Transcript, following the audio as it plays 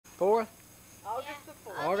4th? August the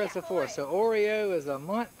 4th. August the 4th. So Oreo is a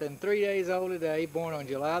month and 3 days old today, born on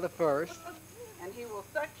July the 1st. And he will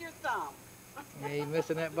suck your thumb. Yeah, he's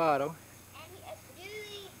missing that bottle. And he has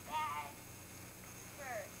really bad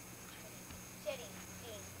fur shedding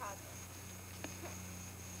being problem.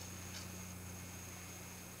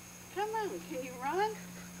 Come on, can you run?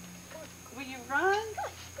 Will you run?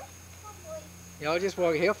 Oh boy. Y'all just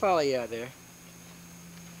walk. He'll follow you out there.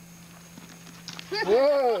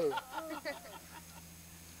 Whoa!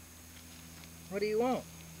 What do you want?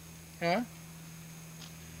 Huh?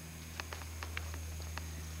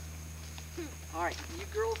 All right, you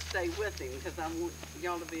girls stay with him because I want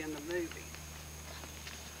y'all to be in the movie.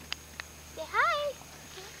 Say hi.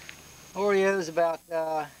 Oreo's about,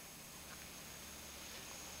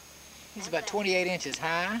 he's about 28 inches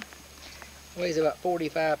high. Weighs about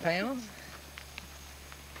 45 pounds.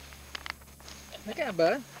 Look out,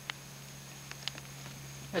 bud.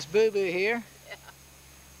 That's Boo Boo here.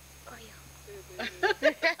 Oreo.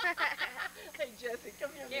 Hey, Jesse, come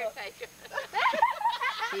here. Here, take it.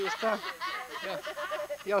 See his tongue?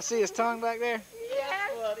 Y'all see his tongue back there?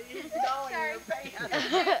 Yes, buddy. He's gnawing your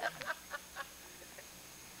pants.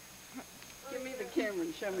 Give me the camera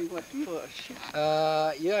and show me what to push.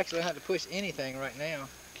 You actually don't have to push anything right now.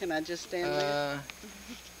 Can I just stand there?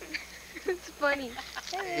 It's funny.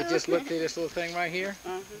 You just look through this little thing right here.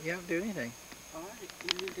 Uh-huh. You don't do anything. All right,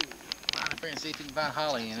 let me do it. Find a friend and see if you can find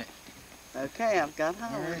Holly in it. Okay, I've got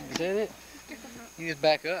Holly. Is that it? You just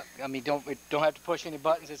back up. I mean, don't have to push any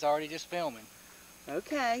buttons. It's already just filming.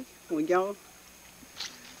 Okay, we go.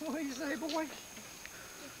 What do you say, boy?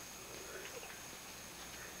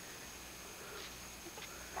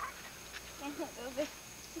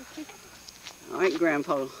 All right,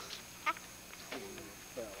 Grandpa.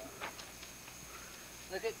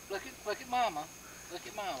 Look at Mama. Look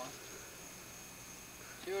at Mama.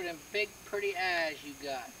 See her them big, pretty eyes you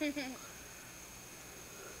got. Oh,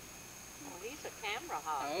 he's a camera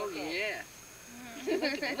hog. Oh yeah.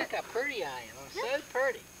 Look how pretty I am. I'm so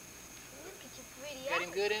pretty. Look at your pretty Got him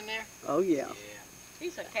eyes. good in there? Oh, yeah. Yeah.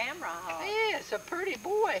 He's a camera hog. Yeah, it's a pretty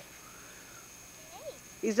boy.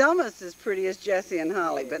 He's almost as pretty as Jesse and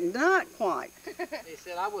Holly, but not quite. They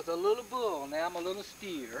said I was a little bull, now I'm a little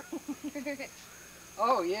steer.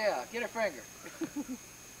 Oh yeah, get a finger.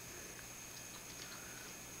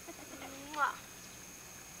 Mwah.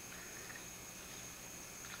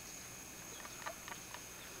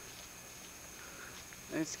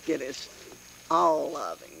 Let's get his all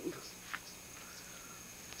of him.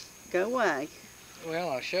 Go away. Well,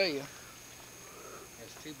 I'll show you.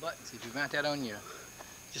 There's 2 buttons. If you mount that on you,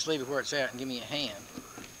 just leave it where it's at and give me a hand.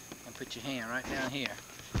 And put your hand right down here.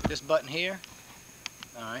 This button here.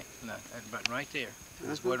 Alright, no, that button right there.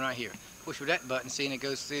 This button right here. Push with that button, see, and it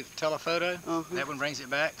goes through the telephoto. That one brings it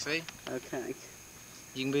back, see? Okay.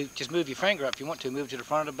 You can just move your finger up if you want to. Move to the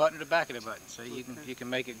front of the button or the back of the button. So you can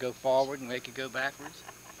make it go forward and make it go backwards.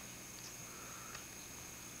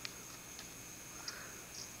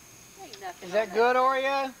 Is that good, Oreo?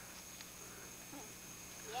 Yeah,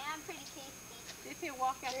 I'm pretty tasty. See if he'll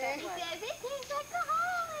walk out that He way. says it tastes like a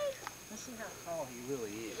Holly. Let's see how tall he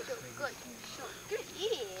really is. Good. Good.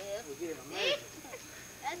 Eat it. We'll get him a See? measure.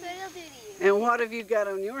 That's what he'll do to you. And what have you got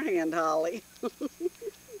on your hand, Holly? Oh.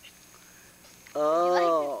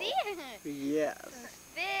 Oh, You like to see it? yes. Some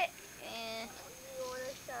spit and all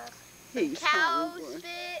this stuff. He's Cow hungry.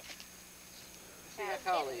 spit. See how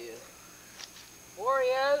tall he is.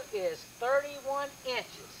 Oreo is 31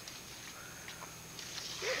 inches.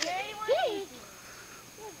 Very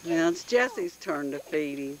Now it's Jesse's turn to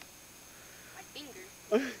feed him. My finger.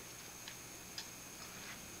 Isn't it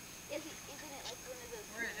like one of those?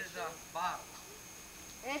 Where is his bottle?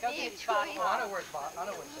 It's Go get his bottle. Oh, I know where it's bottle. I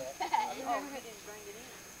know where it's at. Oh, he didn't bring it in.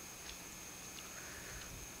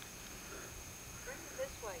 Bring it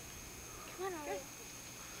this way. Come on, Oreo.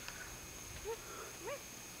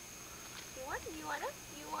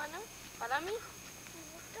 You wanna? Follow me?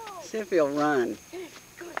 Let's go. See if he'll run.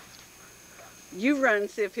 You run and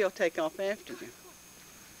see if he'll take off after you.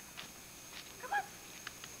 Come on.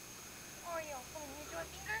 Oreo, come on, use your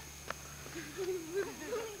finger.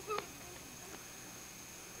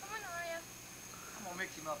 Come on, Oreo. I'm gonna mix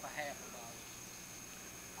him up a half a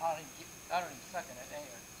bottle. I don't even suck in that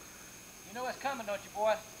air. You know what's coming, don't you,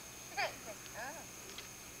 boy?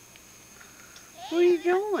 Where are you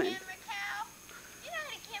going? Camera cow. You're not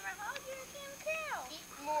a camera hog, you're a camera cow. Eat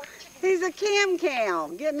more chicken. He's a cam cow,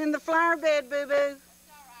 getting in the flower bed, boo-boo. It's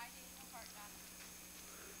alright, he don't hurt nothing.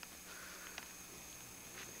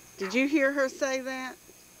 Did you hear her say that?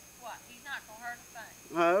 What? He's not going to hurt a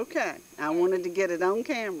thing. Okay, I wanted to get it on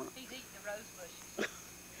camera. He's eating the rose bushes.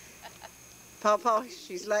 Pawpaw,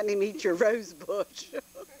 she's letting him eat your rose bush. He's not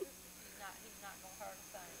gonna hurt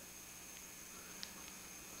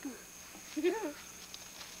a thing.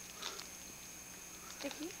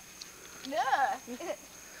 Sticky? Yeah.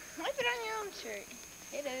 Wipe it on your own shirt.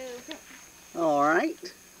 Hello. All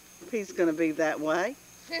right. He's going to be that way.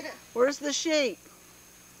 Where's the sheep?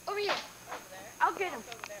 Over here. Over there. I'll get him.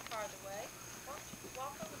 Walk over there farther away.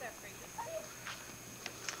 Walk over there, Freda.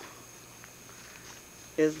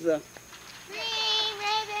 Is the... Green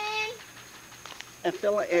Raven. I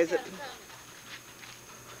feel like... Is it...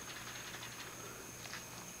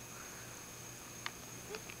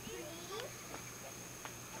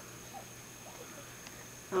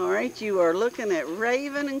 All right, you are looking at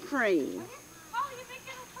Raven and Cream. Holly, you think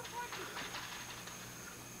it'll come towards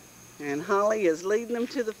you? And Holly is leading them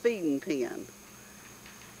to the feeding pen.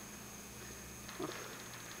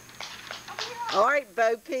 All right,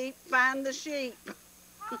 Bo Peep, find the sheep.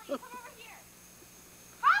 Holly, come over here.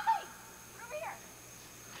 Holly! Over here.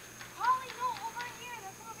 Holly, no, over here.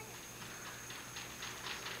 Let's come over here.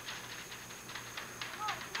 Come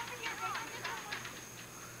on, come over here.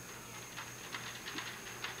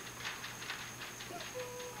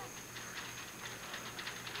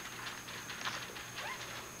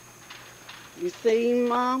 You see him,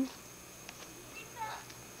 Mom?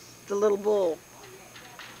 The little bull.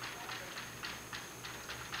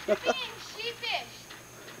 You're being sheepish.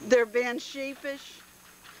 They're being sheepish.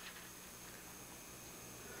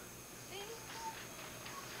 See?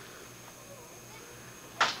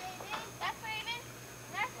 That's Raven.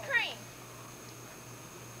 That's Cream.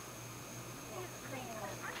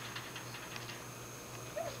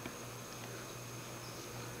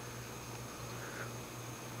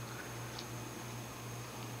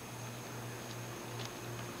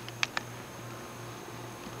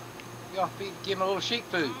 You ought to give him a little sheep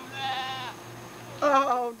food.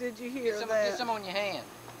 Oh, did you hear Get that? some on your hand.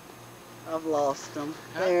 I've lost them.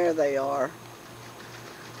 Huh? There they are.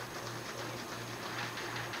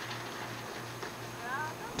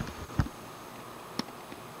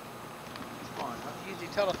 It's fine. I usually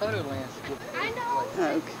telephoto lens to get I know.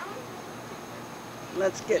 Okay.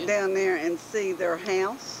 Let's get down there and see their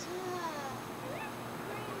house.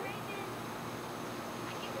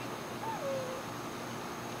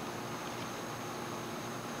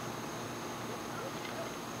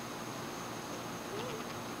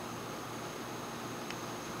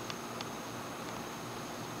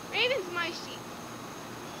 Raven's my sheep.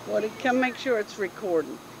 Woody, come make sure it's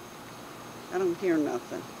recording. I don't hear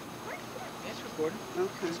nothing. It's recording.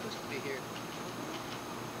 Okay. It's supposed to be here.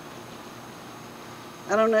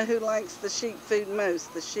 I don't know who likes the sheep food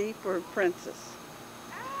most, the sheep or Princess.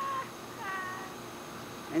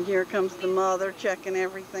 And here comes the mother checking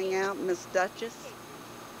everything out, Miss Duchess.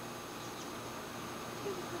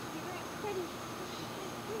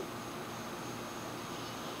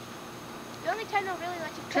 The only time they'll really let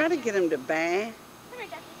you Try to touch get him to bath. Come here,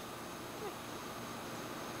 Ducky. Come here.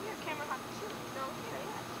 You're a camera hawk. Shoot. No, here,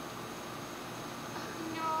 yeah.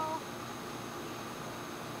 No.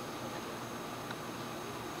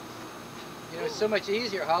 You know, it's so much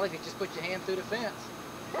easier, Holly, if you just put your hand through the fence.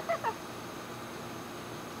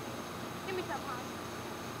 Give me some, Holly.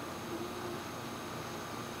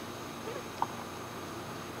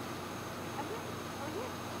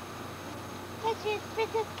 Touch it,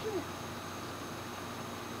 Princess. Come here.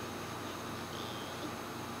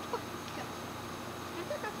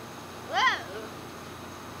 Whoa!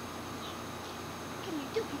 Can you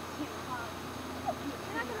do this here, Holly?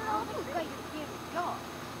 You're not gonna look like a camera dog.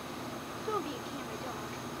 Don't be a camera dog.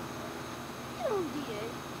 Don't be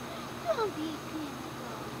it. Don't be a camera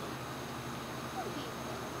dog. Don't be a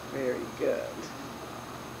camera Very good.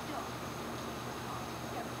 dog.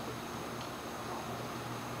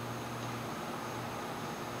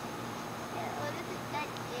 Well, this is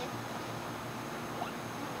Duchess.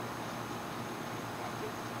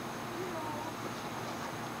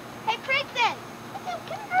 Hey, Princess! Come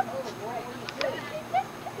here.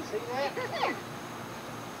 See that? Come here.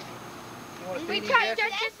 You want to We feed him, tried Jesse?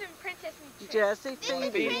 Duchess and Princess and Trick. Jesse, This feed is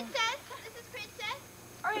him. Princess. This is Princess.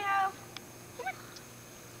 Oreo. Come here.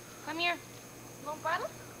 Come here. You want bottle?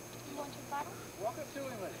 You want your bottle? Walk up to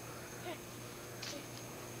him with it.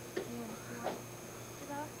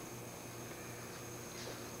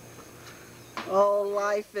 Oh,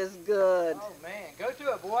 life is good. Oh, man. Go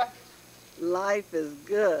to it, boy. Life is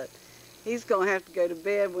good. He's going to have to go to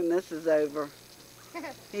bed when this is over.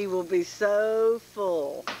 He will be so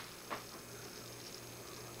full.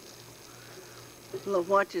 Look,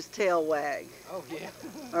 watch his tail wag. Oh, yeah.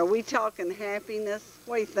 Are we talking happiness?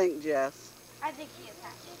 What do you think, Jess? I think he is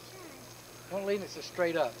happy. Don't leave it so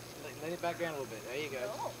straight up. Let it back down a little bit. There you go.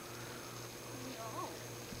 No.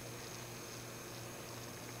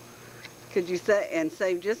 Could you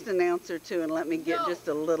save just an ounce or two and let me get No. just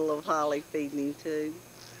a little of Holly feeding too?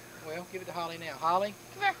 Well, give it to Holly now. Holly,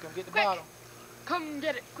 Come here. come get the Quick. bottle. Come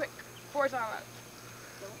get it, quick. Before it's all out.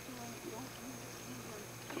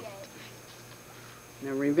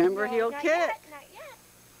 Now remember, No, he'll not kick. Yet, not yet.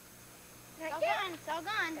 It's all Not yet. gone. It's all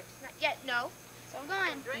gone. It's not yet. No. It's all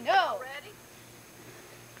gone. No.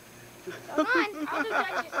 It's all gone. I'll do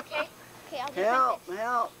Duchess, okay? Okay, I'll do Help, this.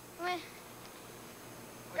 help. What? Watch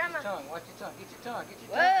Grandma. your tongue. Watch your tongue. Get your tongue. Get your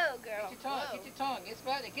tongue. Whoa, girl. Get your tongue. Whoa. Get your tongue. It's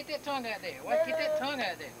about there. Get that tongue out there. Watch, get that tongue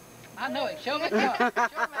out there. I know it. Show me that tongue.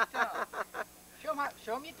 Show me that tongue.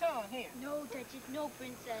 Show me your tongue here. No, Duchess. No,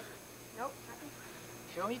 Princess. Nope.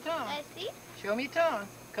 Show me your tongue. Let's see. Show me your tongue.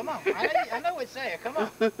 Come on. I know it's there. Come on.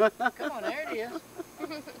 Come on. There it is.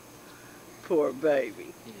 Poor baby.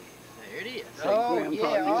 There it is. Say, Oh, Grandpa,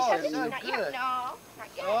 yeah. you Oh, said it's so Not good. yet. No. Not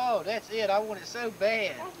yet. Oh, that's it. I want it so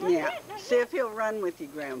bad. Not Yeah. yet, not See yet. if he'll run with you,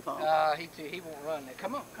 Grandpa. He won't run there.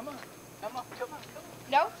 Come on. Come on. Come on. Come on. Come on.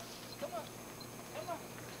 No. Come on. Come on.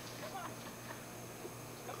 Come on.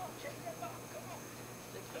 Come on. Check that box. Come on.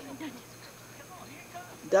 Come on. Here it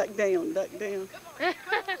comes. Duck down, duck down. Come on.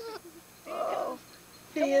 Oh,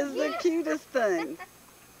 he is the cutest thing.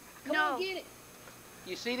 Come No. on, get it.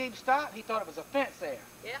 You see him stop? He thought it was a fence there.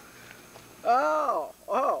 Oh,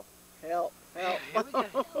 help, help. Here we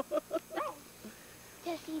go.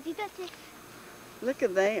 Jessie, do Duchess. Look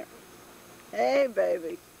at there. Hey,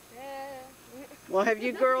 baby. Well, have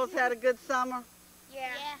you girls had a good summer? Yeah.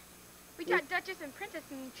 We taught Duchess and Princess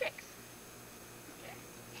some tricks.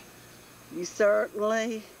 You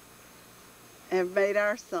certainly have made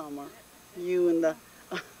our summer. You and the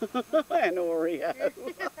and Oreo.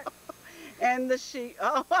 And the sheep.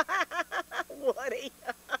 Oh, Woody.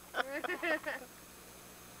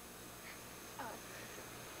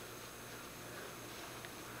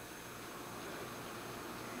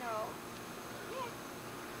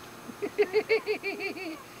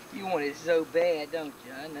 You want it so bad, don't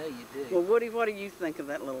you? I know you do. Well, Woody, what do you think of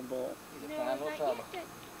that little bull? He's a No, fine little not fella. yet.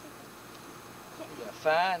 He's a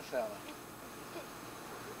fine fella.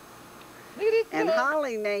 Look at it. And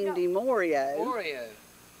Holly named him Oreo. Oreo.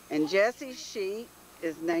 And Jessie's sheep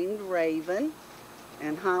is named Raven.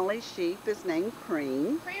 And Holly's sheep is named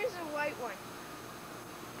Cream. Cream's a white one.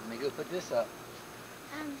 Let me go put this up.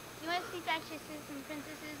 You want to see Duchess's and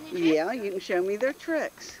Princess's new tricks? Yeah, you can show me their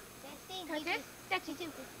tricks. Jessie, Duchess? you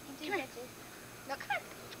do Come here. Duchess. No, come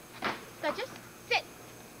on. Duchess, sit.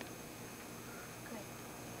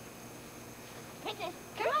 Princess,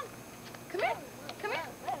 Come on. Come here. Come here.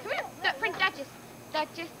 Come here. Prince Duchess.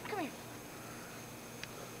 Duchess, come here.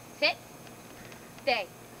 Sit. Stay.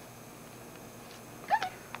 Come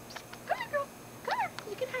here. Come here, girl. Come here.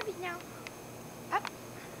 You can have it now. Up.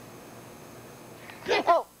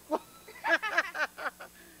 Oh! You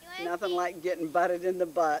wanna Nothing see- like getting butted in the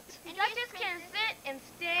butt. And Duchess here's can Princess. sit and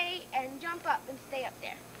stay and jump up and stay up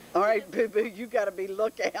there. All right, Boo-Boo, you got to be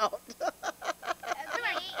lookout. Okay,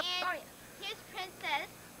 and here's Princess.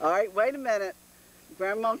 All right, wait a minute.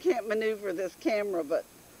 Grandma can't maneuver this camera, but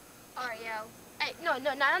Oreo. Hey, no,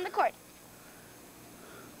 not on the cord.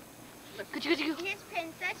 Look, go. Here's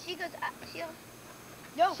Princess. She goes up. She'll.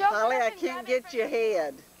 No. Holly, I can't get your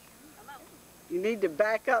head. You need to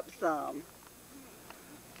back up some.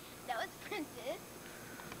 That was Princess.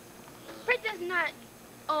 Princess not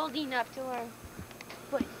old enough to learn,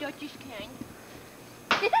 but Duchess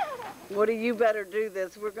can. Woody, you better do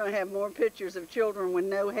this. We're going to have more pictures of children with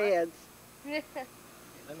no heads. Let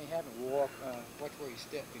me have it walk. Watch where you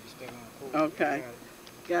step. You step on the porch. Okay.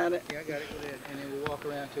 Got it. Yeah, I got it. Go ahead. And then we'll walk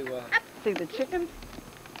around to. See the chicken?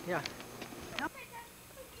 Yeah.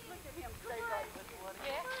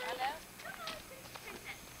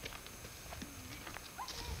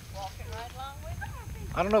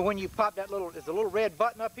 I don't know when you pop that little. There's a little red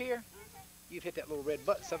button up here. You've hit that little red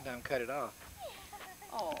button sometime. Cut it off.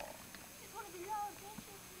 Oh.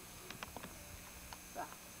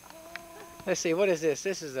 Let's see. What is this?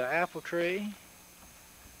 This is an apple tree.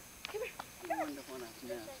 I wonder what I've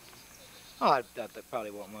missed. Oh, I doubt that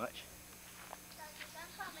probably won't much.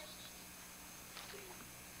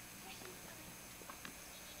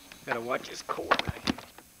 Gotta watch this cord right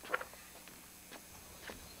here.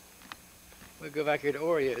 We'll go back here to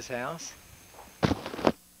Oreo's house. Come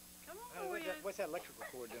on, Oh, Oreo. what's that electrical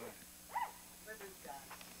cord doing?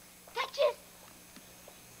 Duchess.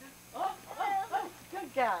 Oh,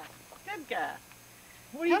 good guy. Good guy.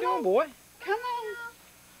 What are you doing, boy? Come on.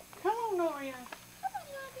 Come on, Oreo.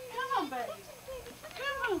 Come on, baby.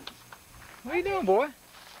 Come on. What are you doing, boy?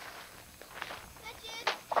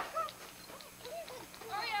 Duchess.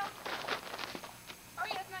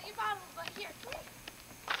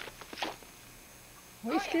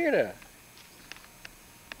 scared of?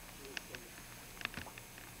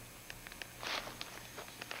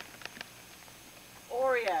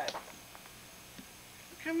 Oreo.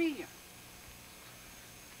 Come here.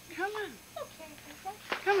 Come on. Okay, Princess.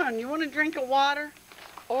 Come on, you want a drink of water?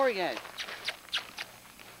 Oreo.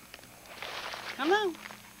 Come on.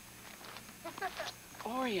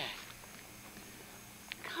 Oreo.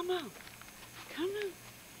 Come on. Come on.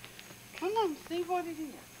 Come on, see what it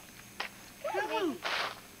is. Come on.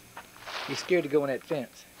 He's scared to go on that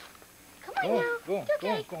fence. Come Go on on, now. go on, It's go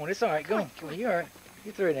on, okay. go on. It's all right. Go on. Come on. You're all right.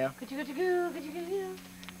 You're through now. Could you go? Could you go?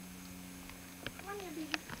 Come on here, baby.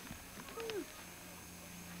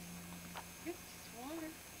 Get some water.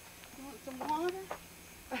 You want some water?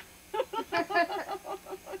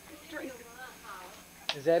 Drink.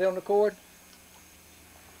 Is that on the cord?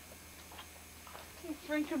 He's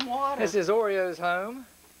drinking water. This is Oreo's home.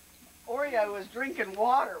 Oreo was drinking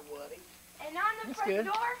water, Woody. And on the That's front good.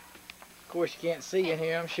 door, Of course, you can't see in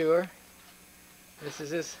here, I'm sure. This is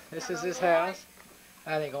his house.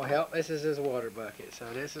 That ain't gonna help. This is his water bucket. So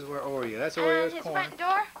this is where Oreo. That's and Oreo's his corner. front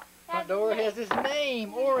door. Front door has his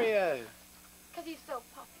name, Oreo, Because he's so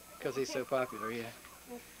popular. because he's so popular. Yeah.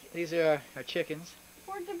 These are our chickens.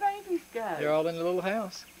 Where'd the babies go? They're all in the little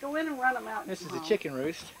house. Go in and run them out. This is the Mom. chicken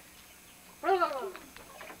roost.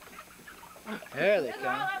 There they Those are all come.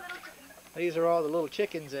 our little chickens. These are all the little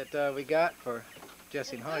chickens that we got for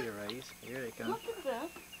Jesse and Holly to raise. Here they come. Look at this.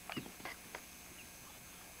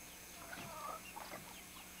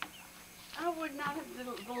 I would not have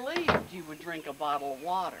believed you would drink a bottle of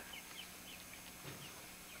water.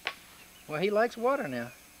 Well, he likes water now.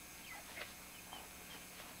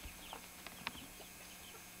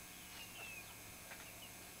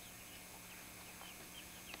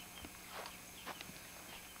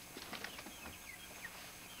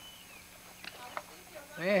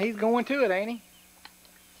 Yeah, he's going to it, ain't he?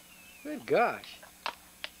 Good gosh.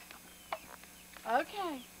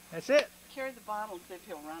 Okay. That's it. Carry the bottle and see if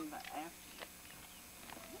he'll run back after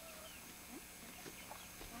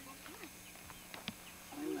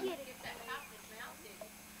you. Get it.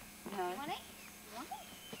 No. You want it? You want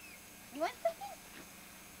it? You want something?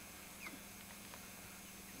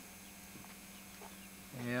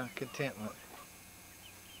 Yeah, contentment.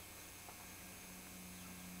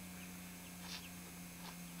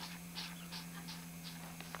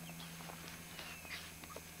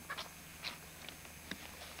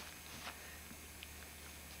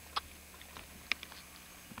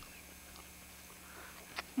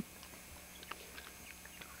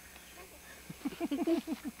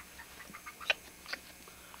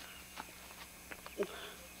 Okay,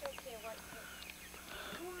 what's it?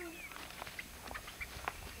 Come on.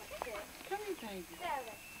 What's it? Come here, baby.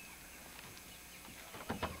 Salad.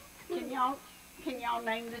 Can y'all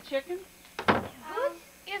name the chickens? Boots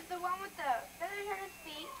is the one with the feathers on his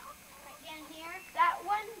feet. Right down here. That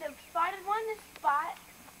one, the spotted one, is Spot.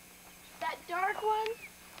 That dark one,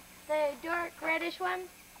 the dark reddish one,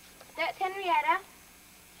 that's Henrietta.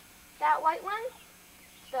 That white one,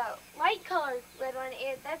 the light colored red one,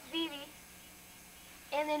 that's Vivi.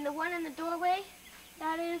 And then the one in the doorway,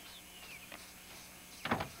 that is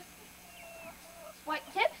White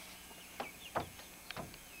Tips.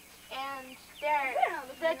 And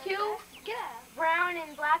the two brown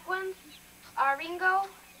and black ones are Ringo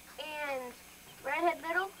and Redhead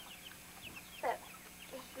Little. But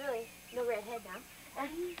there's really no redhead now.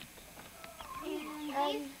 And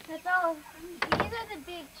That's all. these are the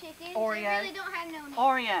big chickens. Oreo. They really don't have no names.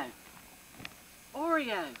 Oreo.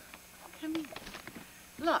 Oreo. Come here.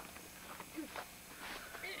 Look.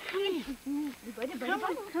 Come here. Come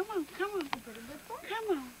on, come on, come on. Come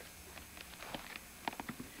on.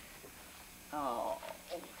 Oh,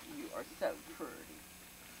 you are so pretty.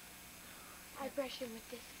 I brush him with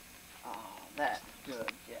this. Oh, that's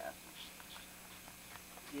good, Jeff.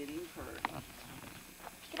 Getting pretty.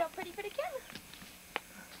 Get all pretty for the camera.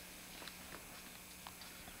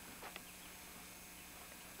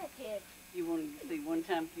 That's it. You want to see one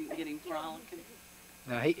time if you can get him frolicking?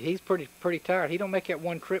 Now he's pretty tired. He don't make that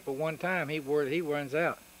one trip at one time. He runs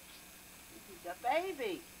out. He's a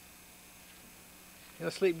baby. He'll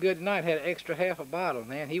sleep good tonight. Had an extra half a bottle,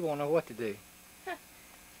 man. He won't know what to do.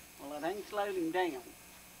 Well, it ain't slowed him down. Up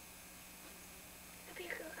here,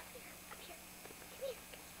 girl. Up here.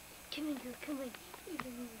 Come here, girl. Come on.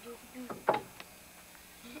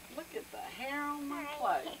 Look at the hair on my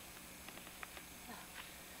clothes.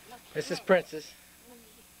 This is Princess.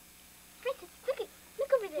 Princess,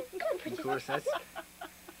 look over there. Come on, Of Princess. course, that's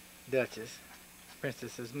Duchess.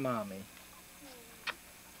 Princess is Mommy.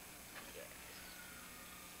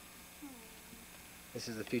 This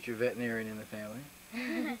is the future veterinarian in the family.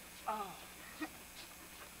 Oh,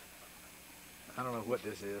 I don't know what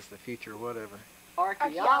this is, the future whatever.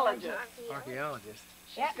 archaeologist. Archaeologist.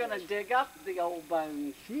 She's gonna dig up the old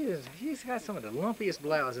bones. She's got some of the lumpiest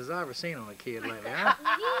blouses I've ever seen on a kid lately.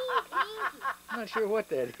 I'm not sure what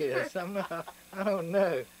that is. I don't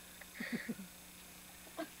know.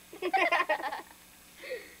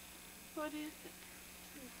 What is it?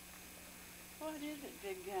 What is it,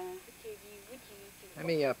 big guy? Let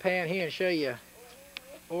me pan here and show you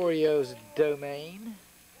Oreo's domain.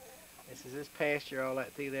 This is his pasture, all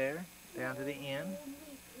that through there, down to the end.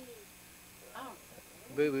 Oh.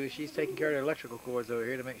 Boo Boo, she's taking care of the electrical cords over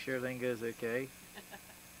here to make sure everything goes okay.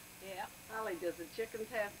 Yeah. Holly, does the chickens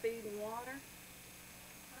have feed and water?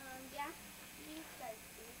 Yeah. These guys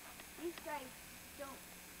do. These guys don't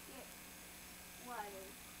get water.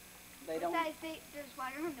 They don't. Besides, there's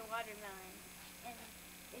water in the watermelon. And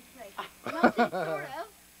it's like melted, sort of.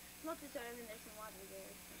 Melted, sort of, and there's some water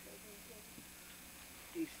there. So they do too.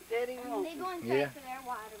 He's steady And on. they go inside for their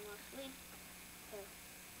water mostly. So.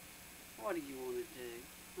 What do you want to do?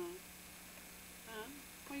 Huh? Huh?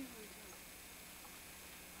 What do you want to do?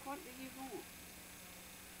 What do you want?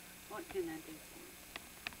 What can I do for you?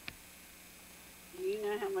 Do you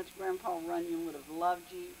know how much Grandpa Runyon would have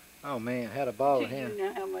loved you? Oh man, had a ball Do with him. you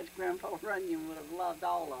know how much Grandpa Runyon would have loved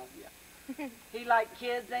all of you? He liked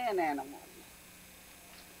kids and animals.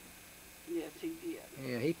 Yes, he did.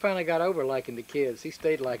 Yeah, he finally got over liking the kids. He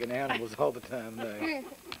stayed liking animals all the time though. We heard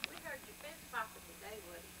your fence popping today,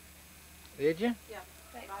 Woody. Did you? Yeah.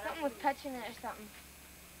 Like Right something up was here. touching it or something.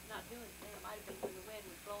 Not doing anything. It might have been when the wind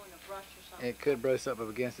was blowing a brush or something. It could brush up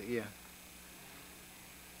against it, yeah.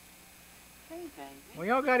 Hey, baby. Well,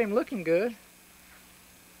 y'all got him looking good.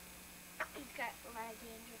 He's got a lot of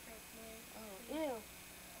dandruff right there. Oh, ew.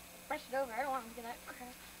 Brush it over. I don't want him to get that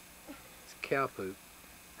crap. It's cow poop.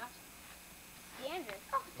 Dandruff.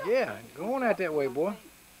 Oh, Yeah, go on out that way, boy.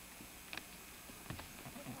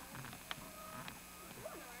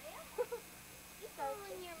 you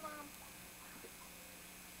following your mom.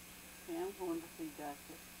 Yeah, I'm going to see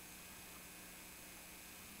Dusty.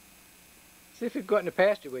 See if he'd go out in the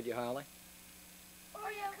pasture with you, Holly. Oreo,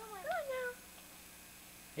 come on now.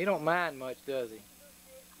 He don't mind much, does he?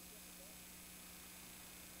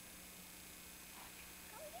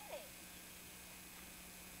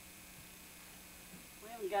 We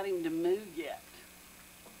haven't got him to move yet.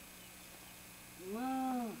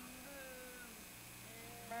 Move.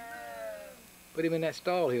 Put him in that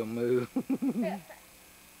stall, he'll move.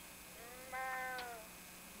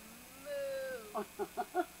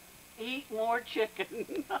 Eat more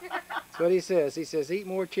chicken. That's what he says. He says, eat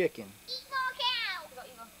more chicken. Eat more cow.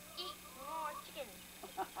 Eat more chicken.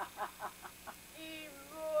 Eat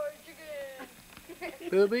more chicken.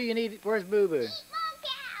 Boo Boo, you need, where's Boo Boo? Eat more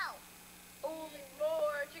cow. Only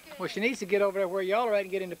more chicken. Well, she needs to get over there where y'all are at and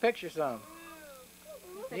get in the picture some.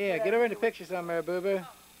 Yeah, get over in the picture some there, Boo Boo.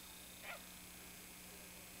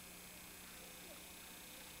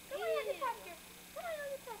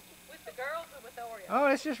 With the girls or with Oreo? Oh,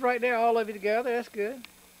 it's just right there, all of you together. That's good.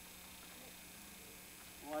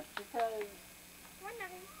 Watch your toes. Come on,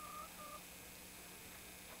 Nugget.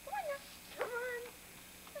 Come on now. Come on.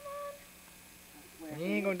 Come on. That's where He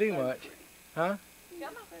he ain't gonna is do so much. pretty. Huh? He is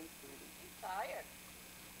Come so on. pretty. He's tired.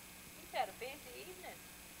 He's had a busy evening.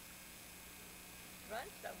 Run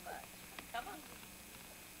so much. Come on.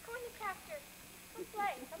 Come on, the pasture. Come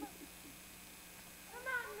play. Come on. Come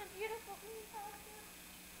on, the beautiful green pasture.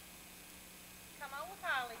 Come on with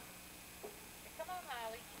Holly. Come on,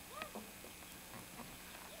 Holly.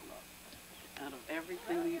 Out of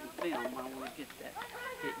everything you film, I want to get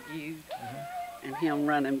you and him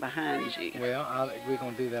running behind you. Well, we're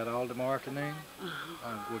going to do that all tomorrow afternoon.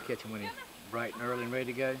 We'll catch him when he's bright and early and ready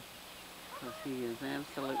to go. Because he is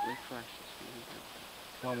absolutely precious.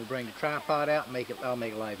 When we bring the tripod out and I'll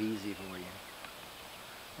make life easy for you.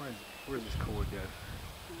 Where's this cord go?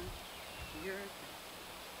 You're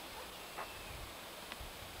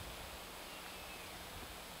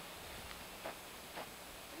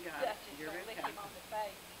That's just You're gonna lick okay. him on the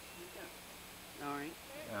face. All right.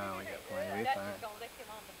 Oh, we got plenty. We're That's fine. just gonna lick him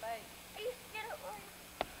on the face. Are you scared of Oreo?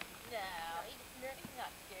 No, he's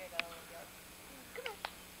not scared of Oreo. Come on.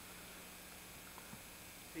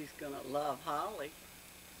 He's going to love Holly.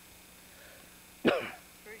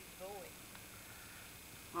 Pretty boy.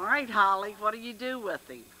 All right, Holly, what do you do with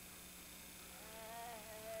him?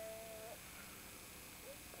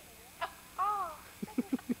 Oh.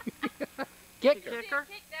 Kicked her. Kick her?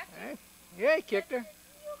 Kick that Hey, yeah, he kicked her.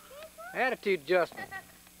 Attitude adjustment.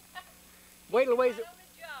 Wait till he weighs, right on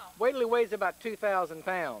the jaw. wait till he weighs about 2,000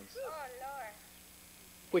 pounds. Oh, Lord.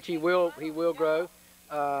 which he will grow.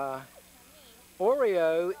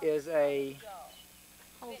 Oreo is a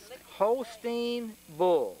Holstein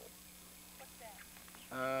bull.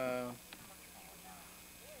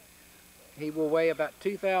 He will weigh about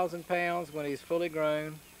 2,000 pounds when he's fully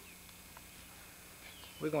grown.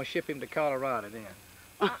 We're going to ship him to Colorado then.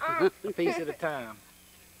 A piece at a time.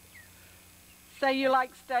 Say you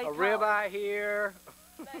like steak. A ribeye here.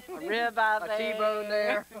 A ribeye there. A T-bone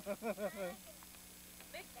there. Mixed with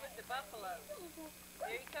the buffalo. There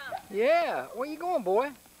he comes. Yeah. Where you going, boy?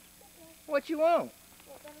 What you want?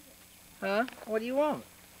 Huh? What do you want?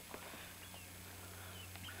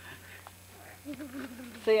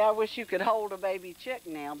 See, I wish you could hold a baby chick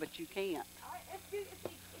now, but you can't. If you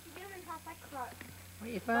get him in the house, I could. What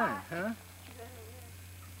do you find, huh?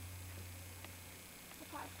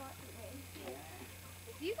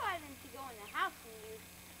 If you got him to go in the house and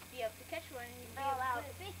you'd be able to catch one and you'd be able to put a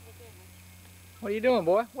fish in the camera. What are you doing,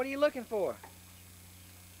 boy? What are you looking for?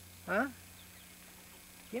 Huh?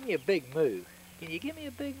 Give me a big move. Can you give me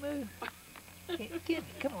a big move?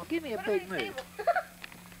 Come on, give me a big move.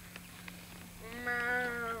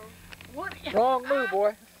 What? Wrong move,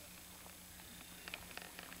 boy.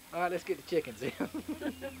 All right, let's get the chickens in.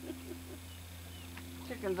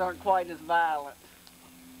 Chickens aren't quite as violent.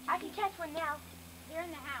 I can catch one now. They're in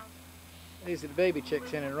the house. These are the baby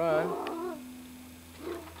chicks in and run. Get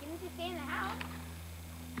him to stay in the house.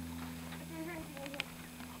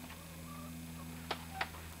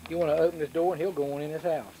 You want to open this door and he'll go on in his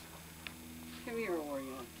house. Come here, Oreo.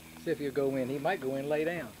 See if he'll go in. He might go in and lay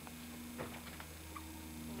down.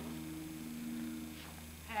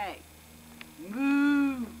 Hey.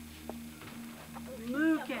 Moo.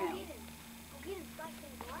 Moo cow.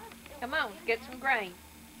 Come on, let's get some grain.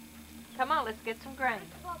 Come on, let's get some grain.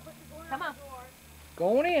 Come on.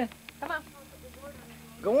 Go on in. Come on.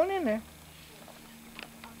 Go on in there.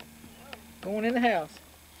 Go on in the house.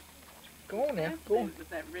 Go on there. Go on. With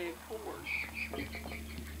that red cord.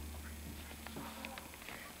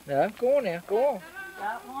 No, go on there. Go on.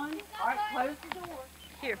 Got one? All right, close the door.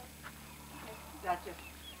 Here. Gotcha.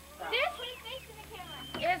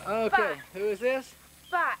 Yes, Okay, who is this?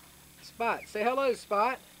 Spot. Spot. Say hello,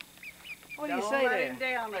 Spot. What do you say Don't let there? him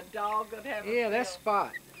down. A dog would have Yeah, a that's tail.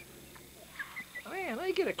 Spot. Man, let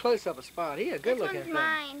me get a close-up of Spot. He a good-looking This thing.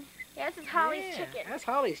 one's mine. Yeah, this is Holly's Yeah, chicken. that's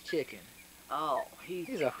Holly's chicken. Oh, he's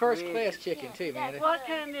He's a first-class pretty. chicken, too, man. What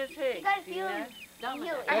kind is he? You gotta Do you feel know? him. Don't Heal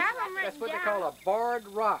know. it. I have them That's written what they down. call a barred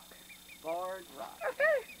rock. Barred rock.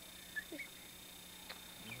 Yeah,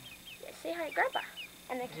 say hi, Grandpa.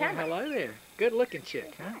 And the Yeah, camera. hello there. Good-looking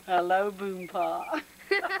chick, huh? Hello, Boompa. Look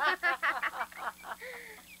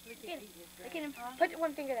at him. Put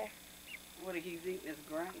one finger there. What he's eating is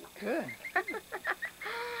grain. Good.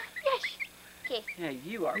 Yes. Okay. Yeah,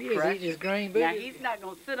 you are He is precious. eating his grain. Now, Booby's, he's not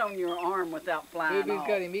going to sit on your arm without flying Booby's off.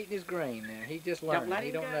 got him eating his grain there. He just Don't learned. let He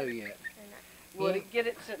him don't go. know yet. Will he get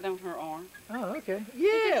it sitting on her arm? Oh, okay. Put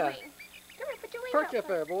your Yeah. wing. Come here, put your wing Perch out up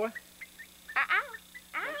there, boy. Ow.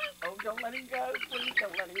 Oh, don't let him go. Please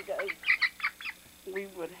don't let him go. We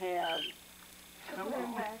would have... Come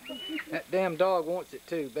on. That damn dog wants it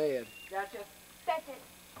too bad. Gotcha. That's it.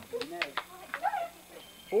 No.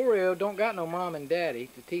 Oreo don't got no mom and daddy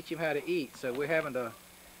to teach him how to eat, so we're having to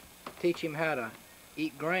teach him how to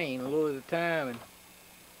eat grain a little at a time. And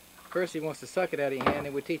first he wants to suck it out of your hand,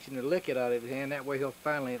 and we're teaching him to lick it out of his hand. That way he'll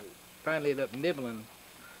finally end up nibbling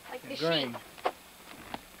Like the the grain. sheep.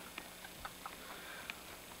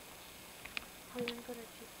 Oh, you wanna go to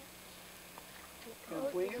Go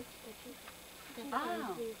where?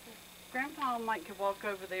 Oh. Grandpa might could walk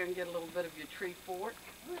over there and get a little bit of your tree fork.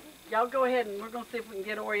 Y'all go ahead and we're going to see if we can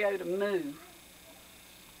get Oreo to move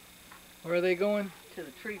Where are they going? to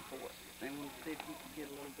the tree fork. And we'll see if we can get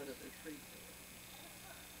a little bit of the tree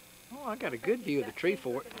fork. Oh, I got a good view of the tree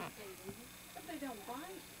fort. But they don't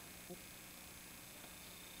bite.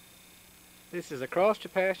 This is across the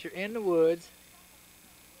pasture in the woods,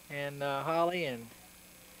 and Holly and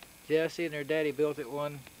Jesse and their daddy built it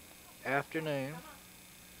one afternoon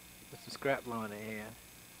with some scrap blowing they had.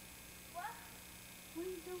 What are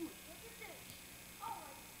you doing?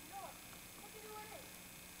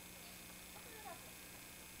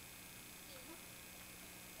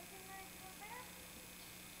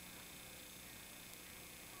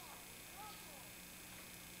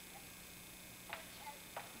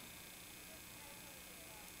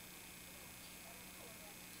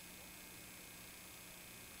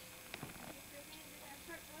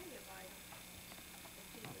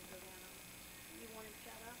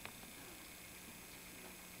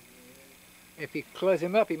 If you close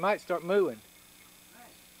him up, he might start mooing.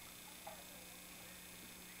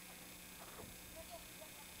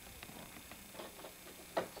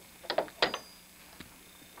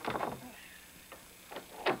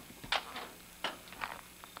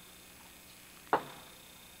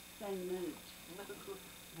 Dane, move.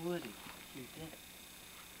 Woody, you did.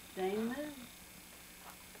 Dane, move.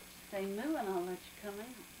 Say moo and I'll let you come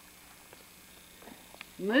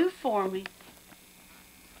in. Move for me.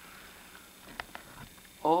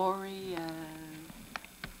 Oreo.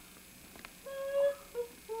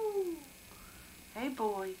 Hey,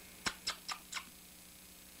 boy.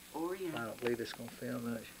 Oreo. I don't believe it's going to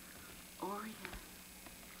film much. Oreo.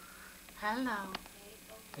 Hello.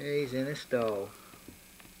 He's in his stall.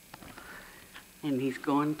 And he's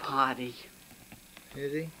going potty.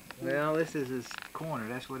 Is he? Well, this is his corner.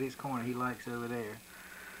 That's what his corner he likes over there.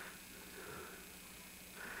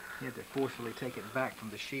 You have to forcefully take it back from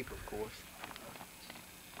the sheep, of course.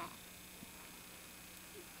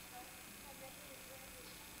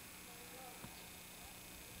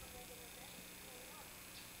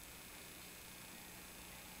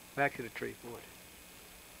 Back to the tree fort.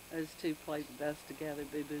 Those two played the best together,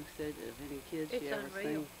 Boo Boo said, of any kids she ever unreal.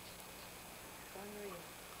 seen. Unreal.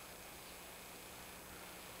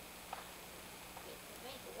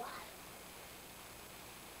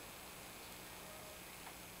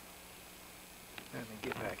 Let me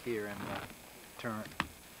get back here and turn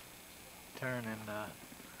and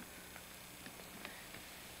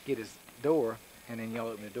get his door, and then y'all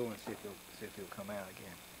open the door and see if he'll come out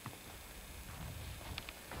again.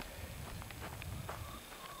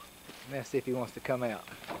 Let's see if he wants to come out.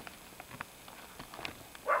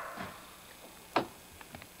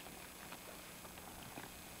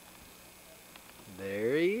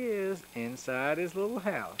 There he is, inside his little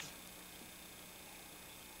house.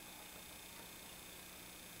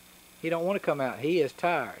 He don't want to come out. He is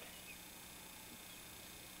tired.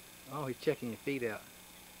 Oh, he's checking your feet out.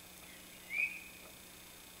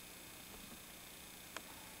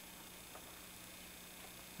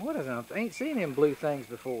 What is that? I ain't seen him blue things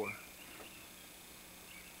before.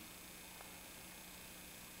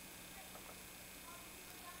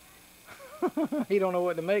 He don't know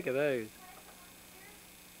what to make of those.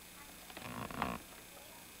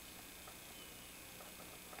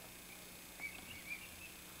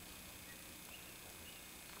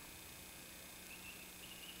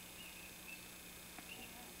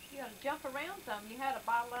 You gotta jump around some. You had a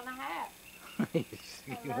bottle and a half.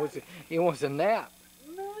 he wants a nap.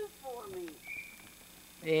 Move for me.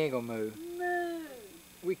 He ain't gonna move. Move.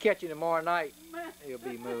 We catch him tomorrow night. Move. He'll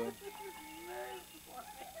be moving. Move for me.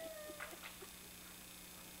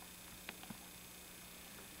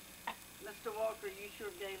 Mr. Walker, you sure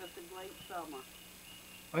gave us a great summer.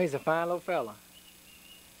 Well, he's a fine little fella.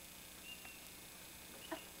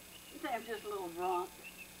 I'm just a little drunk.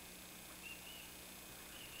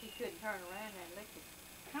 He couldn't turn around and lick his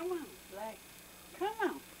Come on. leg. Come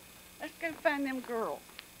on. Let's go find them girls.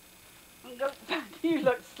 We'll go find you.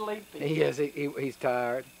 Look sleepy. He's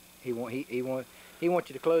tired. He wants you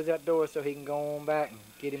to close that door so he can go on back and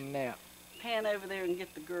get him a nap. Pan over there and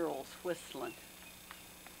get the girls whistling.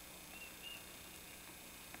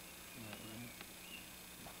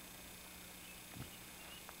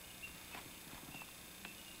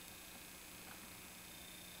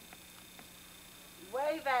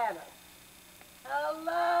 Wave at us.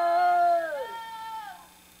 Hello.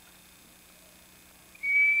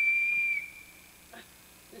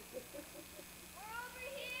 We're over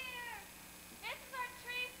here. This is our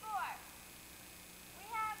tree fort. We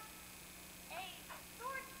have a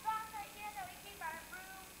storage box right here that we keep our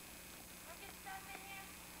broom and get stuff in here.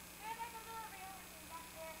 We have like a little rail thing back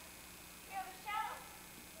there. We have a shelf.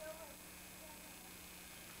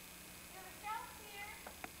 We have a shelf here.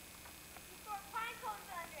 We store pine cones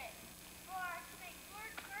under it to make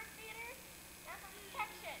bird feeders and for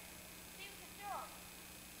protection. So you can throw them.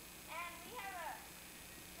 And we have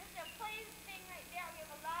there's a play thing right there. We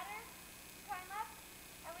have a ladder to climb up,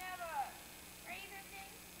 and we have a razor thing.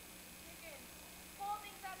 You can pull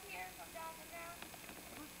things up here from down the ground.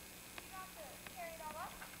 You don't have to carry it all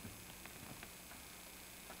up.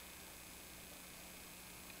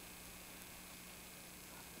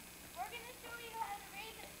 We're going to show you how to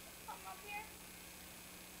raise it from up here.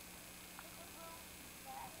 This is room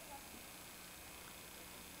that I have up.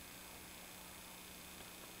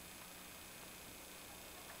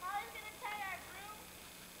 Holly's going to tie our broom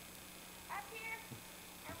up here,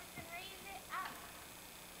 and we can raise it up.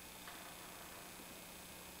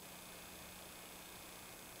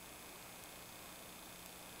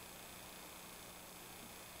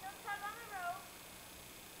 Don't tug on the rope.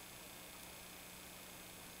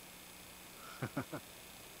 And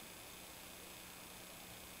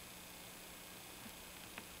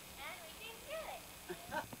we can get it.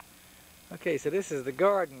 Okay, so this is the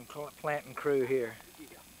garden planting crew here.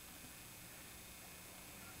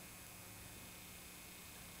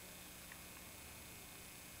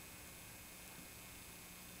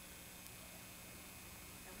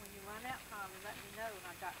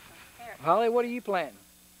 Holly, what are you planting?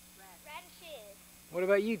 Radishes. What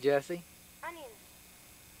about you, Jesse? Onions.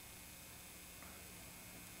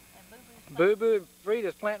 And Boo Boo's Boo Boo and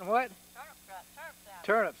Freda's planting what? turnip salad.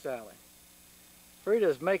 Turnip salad.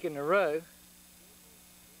 Freda's making the row.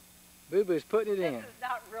 Boo Boo's putting it in. This is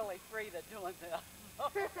not really Freda doing this.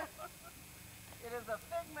 It is a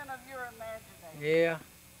figment of your imagination. Yeah.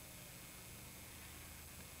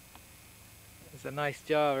 It's a nice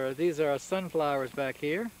job. These are our sunflowers back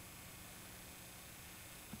here.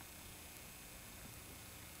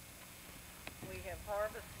 We have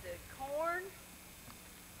harvested corn,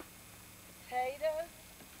 potatoes,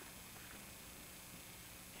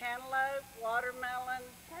 cantaloupe, watermelon,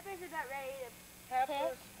 Peppers are about ready to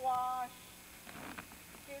pepper, squash,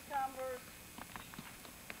 cucumbers,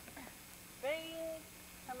 beans,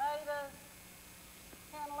 tomatoes,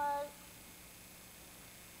 cantaloupe,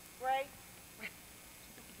 grapes.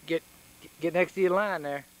 Get next to your line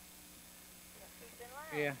there. Who's in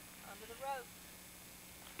line? Yeah. Under the rope.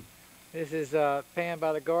 This is pan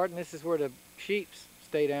by the garden. This is where the sheep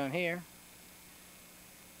stay down here.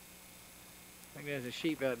 I think there's a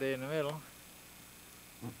sheep out there in the middle.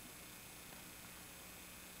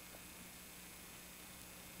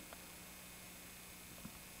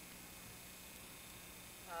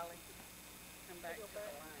 Holly, come back to the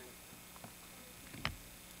line.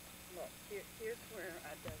 Look, here's where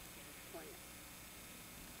I dug these plants.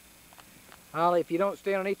 Holly, if you don't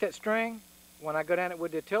stay underneath that string, when I go down it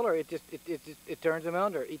with the tiller, it turns them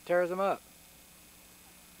under. It tears them up.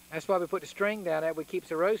 That's why we put the string down there. We keep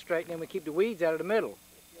the row straight, and then we keep the weeds out of the middle.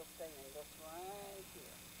 If you'll stay in this right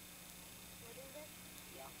here. What is it?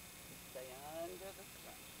 Yeah. Stay under the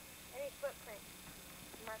string. Any footprint.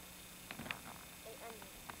 Mark. A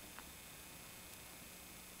onion.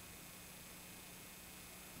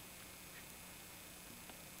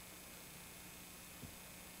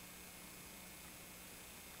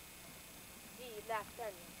 The last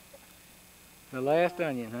onion. The last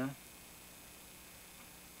onion, huh?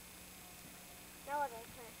 Now what do I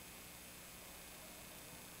plant?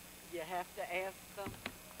 You have to ask them.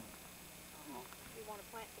 You want to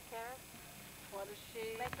plant the carrots? What is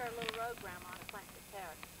she? Make her a little row, Grandma, to plant the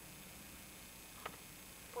carrots.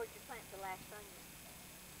 Where'd you plant the last onion?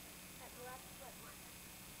 That's the last split one.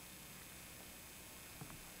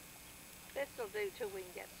 This'll do till we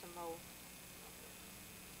can get some more.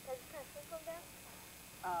 Does it kind of trickle down?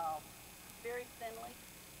 Very thinly.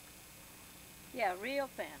 Yeah, real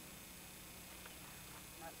thin.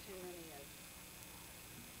 Not too many in.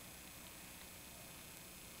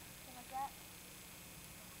 Something like that?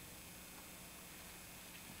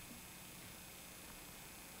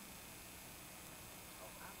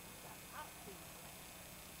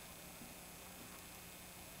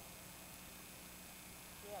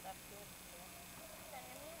 Yeah, that's good. Send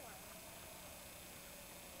me a new one.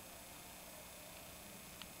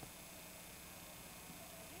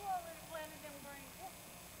 You already planted them green.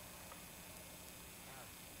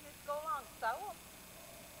 Just go along, sow them.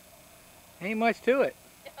 Ain't much to it.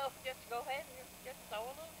 Just go ahead and just sow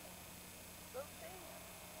a little seed.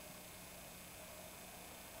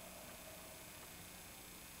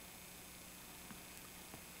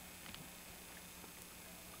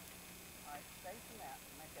 All right, space them out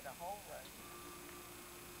and make it a whole row.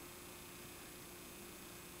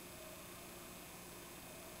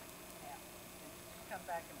 Yeah. And just come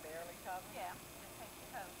back and barely cover them. Yeah, just take your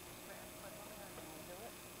toe, just barely put it on there. You wanna do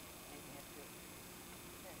it? And you have to.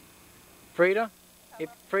 Freda,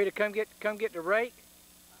 Freda, come get the rake,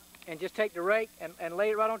 and just take the rake and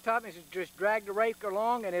lay it right on top, and just drag the rake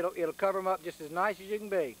along, and it'll cover them up just as nice as you can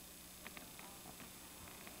be.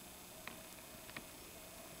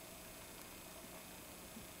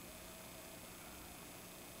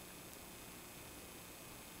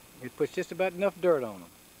 It puts just about enough dirt on them.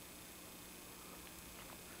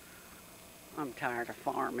 I'm tired of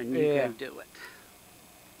farming. You Yeah. go do it.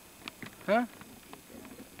 Huh?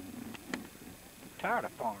 Tired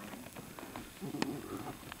of farming.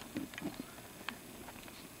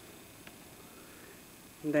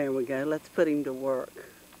 There we go. Let's put him to work.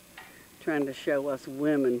 Trying to show us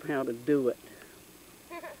women how to do it.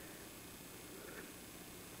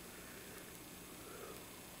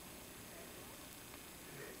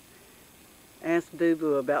 Ask Boo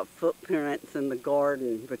Boo about footprints in the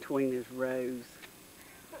garden between his rows.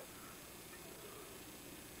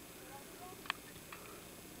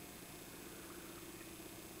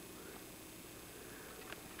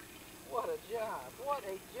 What a job! What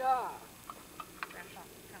a job! Grandpa,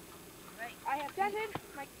 come. Right. I have planted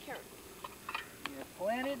my carrots. You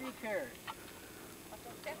planted the carrots. What's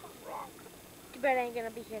that step on? Too bad I ain't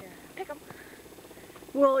gonna be here to pick them.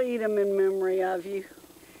 We'll eat them in memory of you.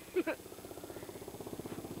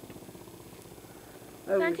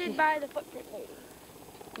 Planted by the footprint lady.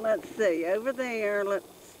 Let's see, over there, let's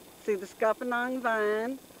see the scuppernong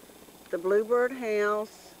vine, the bluebird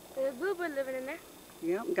house. There's a bluebird living in there.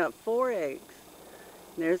 Yep, got 4 eggs.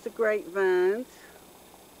 There's the grapevines.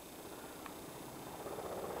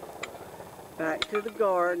 Back to the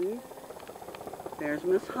garden. There's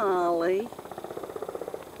Miss Holly.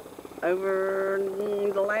 Over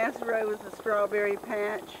the last row is the strawberry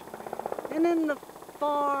patch. And in the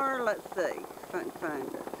far, let's see if I can find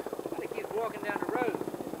it. Somebody keeps walking down the road.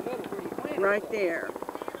 Where you planted. Right there.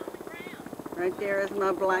 Right there is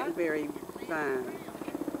my blackberry vine.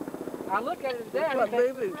 I look at it That's there. what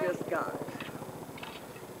Boo Boo just got.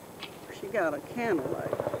 She got a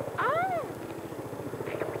cantaloupe. Oh!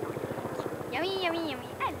 Yummy, yummy, yummy.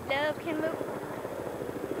 I love cantaloupe.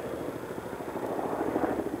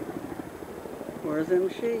 Where's them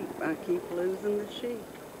sheep? I keep losing the sheep.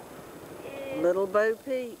 Little Bo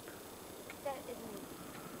Peep. That is me.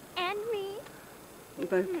 And me.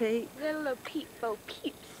 Bo Peep. Little peep, Bo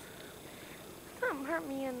Peeps. Something hurt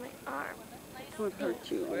me in my arm. What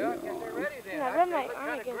hurt you on Well, I your guess they're arm? ready then. Yeah, I They rubbed my look arm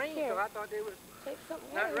kinda against green, here. so I thought they was Like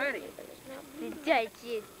something not ready. That's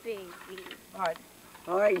it, baby. All right.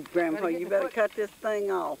 All right, Grandpa, Better get you the better foot- cut this thing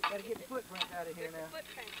off. Gotta get the footprints out of here now.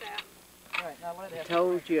 Footprints out. All right, now let it I have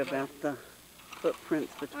told you about the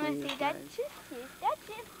footprints I between want the to see that toes. too. That's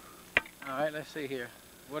it. All right, let's see here.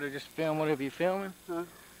 What are just film? What are you filming? Huh?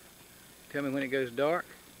 Tell me when it goes dark.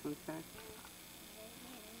 Okay.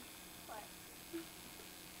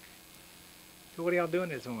 So what are y'all doing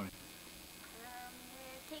this morning?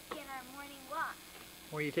 We're taking our morning walk.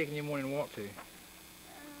 Where are you taking your morning walk to? We're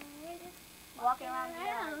just walking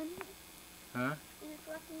around. Huh? We're just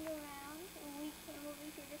walking around, and we came over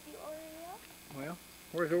here to see Oreo. Well,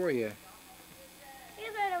 where's Oreo?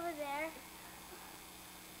 He's right over there.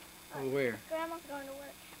 Oh, where? Grandma's going to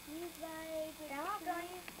work. He's like, Grandma's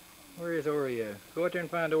going. Where is Oreo? Go out there and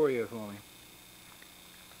find Oreo for me.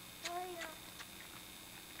 Oreo.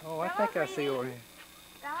 Oh, I think I see Oreo.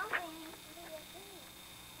 Grandma's going.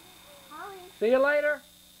 Holly. See you later.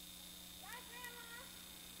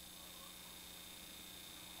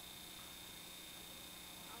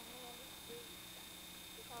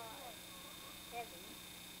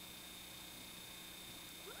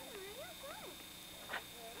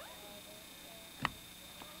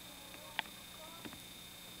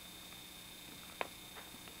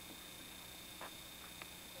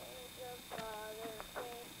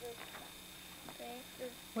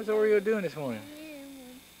 What's Oreo doing this morning?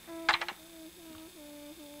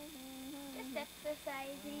 Just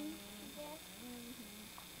exercising.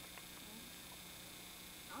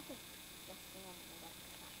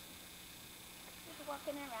 Just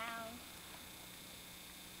walking around,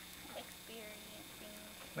 experiencing,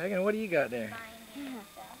 Megan, what do you got there? finding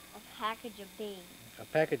stuff. A package of beans. A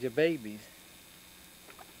package of babies.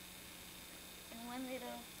 And one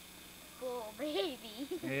little bull baby.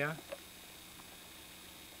 Yeah.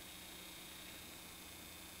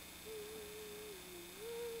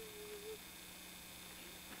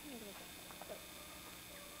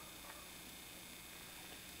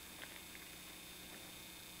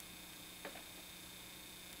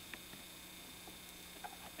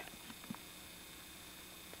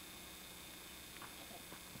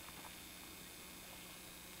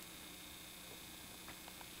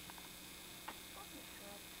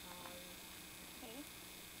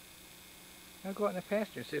 I'll go out in the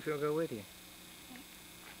pasture and see if he'll go with you.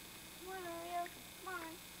 Come on, Oreo. Come on.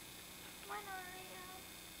 Come on, Oreo.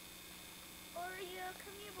 Oreo,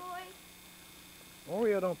 come here,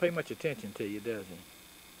 boy. Oreo don't pay much attention to you, does he?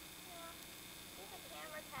 He's a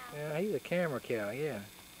camera cow. Yeah, he's a camera cow, yeah.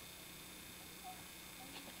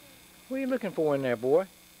 What are you looking for in there, boy?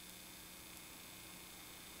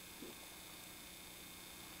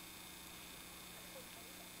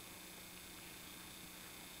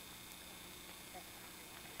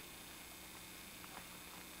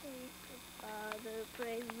 Father,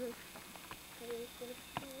 praise the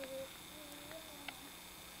Spirit.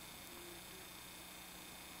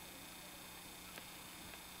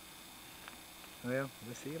 Well,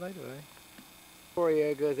 we'll see you later, eh?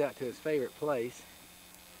 Oreo goes out to his favorite place.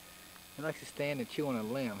 He likes to stand and chew on a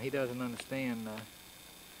limb. He doesn't understand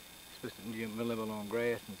he's supposed to live on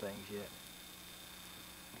grass and things yet.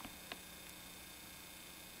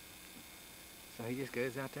 So he just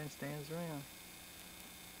goes out there and stands around.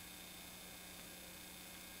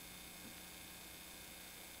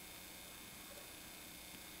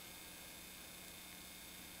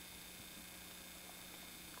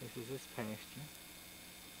 This is his pasture.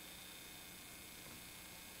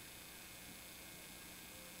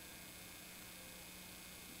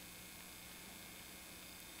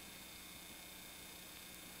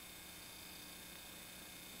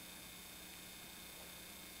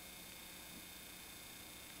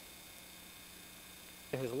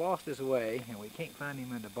 has lost his way and we can't find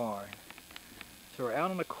him in the barn. So we're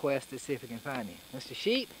out on a quest to see if we can find him. Mr.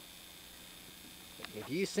 Sheep, have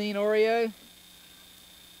you seen Oreo?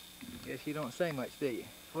 Guess you don't say much, do you?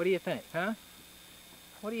 What do you think, huh?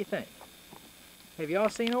 What do you think? Have y'all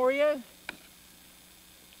seen Oreo?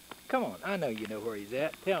 Come on, I know you know where he's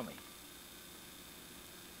at. Tell me.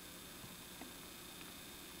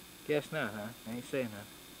 Guess not, huh? I ain't saying nothing.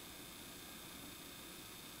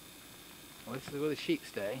 Well, this is where the sheep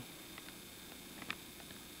stay.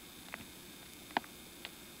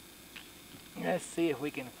 Let's see if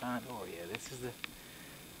we can find Oreo.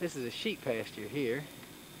 This is a sheep pasture here.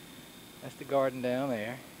 That's the garden down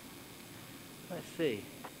there. Let's see.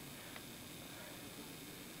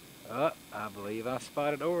 Oh, I believe I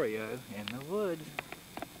spotted Oreo in the woods.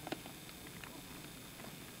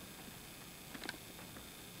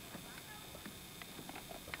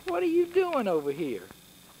 What are you doing over here?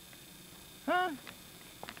 Huh?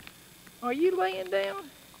 Are you laying down?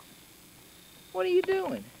 What are you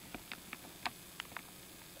doing?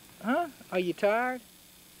 Huh? Are you tired?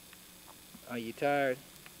 Are you tired?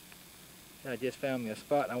 I just found me a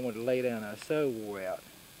spot and I wanted to lay down. I was so wore out.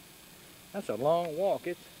 That's a long walk.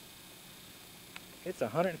 It's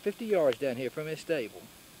 150 yards down here from his stable.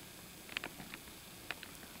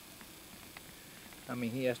 I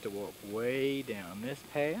mean, he has to walk way down this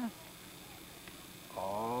path,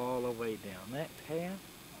 all the way down that path,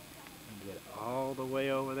 and get all the way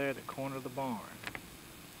over there to the corner of the barn.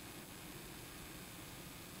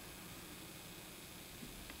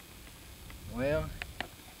 Well,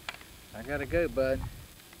 I gotta go, bud.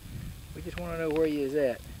 We just want to know where he is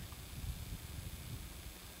at.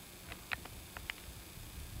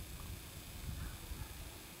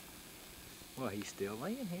 Well, he's still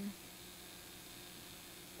laying here.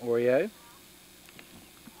 Oreo.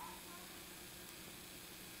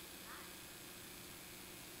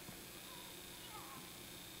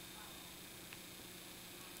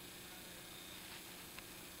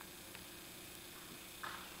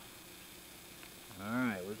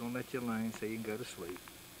 Alright, we're going to let you alone so you can go to sleep.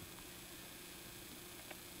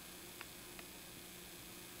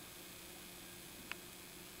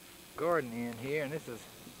 Garden in here, and this is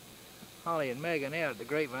Holly and Megan out at the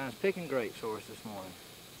grapevines picking grapes for us this morning.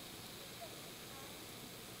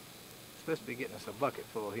 Supposed to be getting us a bucket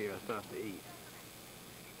full here of stuff to eat.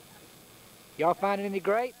 Y'all finding any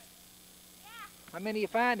grapes? Yeah. How many you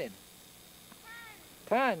finding?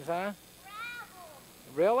 Tons. Tons, huh?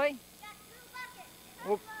 Gravel. Really? Got 2 buckets.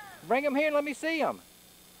 Well, bring them here and let me see them.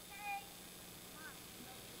 Okay.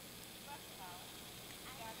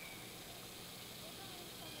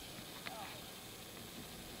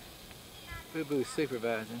 Boo Boo's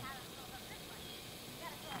supervising.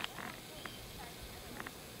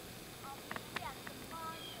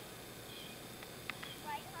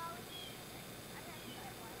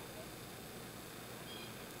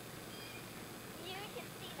 You can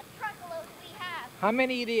see the truckloads we have. How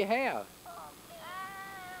many do you have?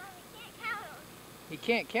 We can't count them, You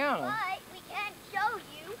can't count them. but we can show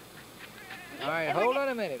you. All right, hold on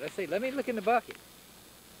a minute. Let's see. Let me look in the bucket.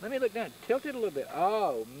 Let me look down. Tilt it a little bit.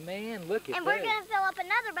 Oh, man, look at And that. we're going to fill up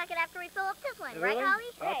another bucket after we fill up this one, Really? right, Holly?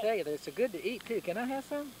 I'll tell you, they're so good to eat, too. Can I have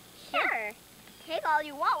some? Sure. Take all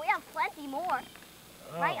you want. We have plenty more.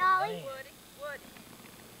 Oh, Right, Ollie? man. Woody.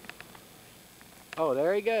 Oh,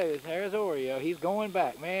 there he goes. There's Oreo. He's going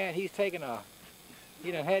back. Man, he's taking a... He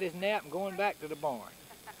done had his nap and going back to the barn.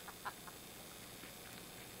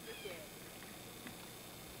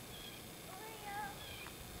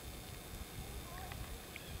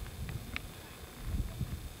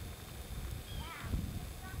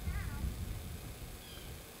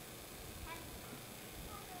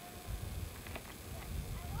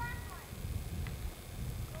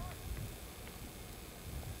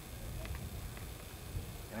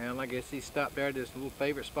 Well, I guess he stopped there at this little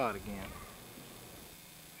favorite spot again.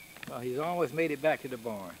 Well, he's always made it back to the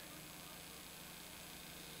barn.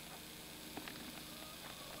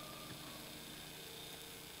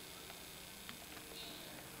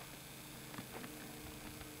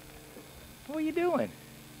 What are you doing?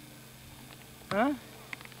 Huh?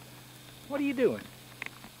 What are you doing?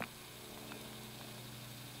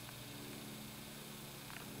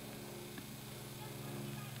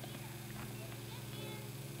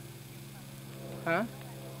 Huh?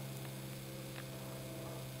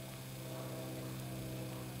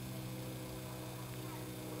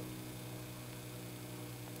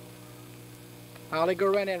 Holly, go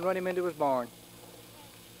run in and run him into his barn.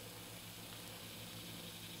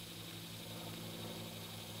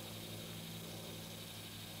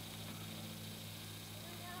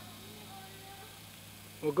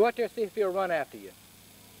 Well, go out there and see if he'll run after you.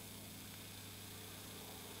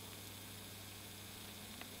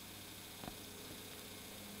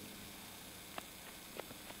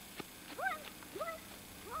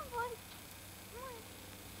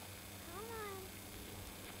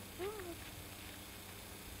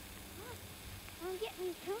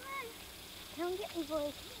 Come get me,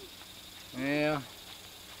 boy. Yeah.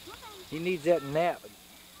 He needs that nap.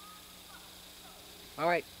 All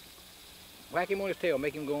right. Whack him on his tail.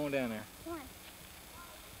 Make him go on down there. Come on.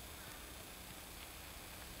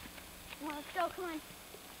 Come on, let's go. Come on.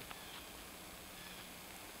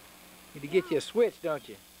 Need to get you a switch, don't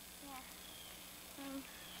you? Yeah.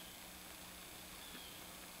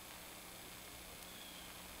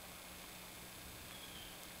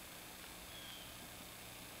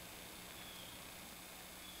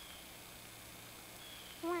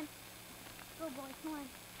 Come on. Go, boy. Come on.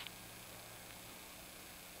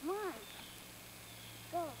 Come on.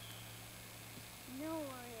 Go. No,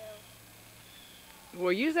 Oreo.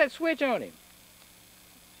 Well, use that switch on him.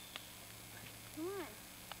 Come on.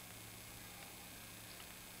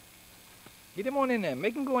 Get him on in there.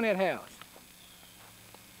 Make him go in that house.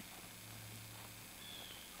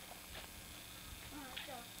 Come on, let's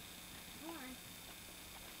go. Come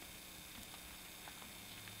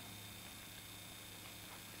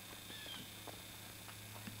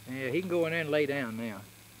on. Yeah, he can go in there and lay down now.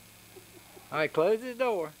 All right, close his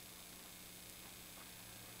door.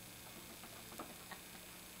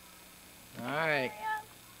 All right.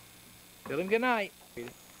 Tell him good night. You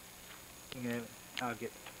can have it. I'll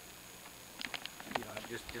get. You know,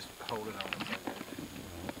 just hold it on.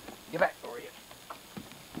 Get back, Oreo.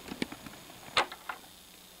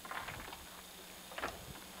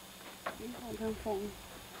 You hold him for me.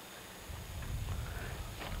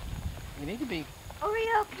 You need to be.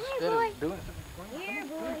 Oreo, come Instead here, boy. of doing something. Here,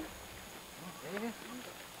 boy. There it is.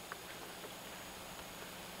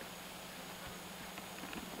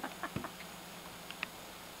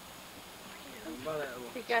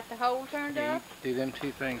 You got the hole turned Yeah, up? you do them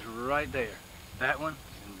two things right there. That one,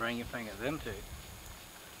 and bring your finger to them two.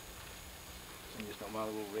 And just don't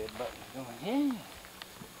bother with little red buttons going, yeah.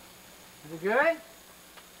 Is it good?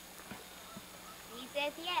 He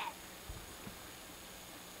says yes.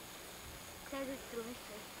 Says it's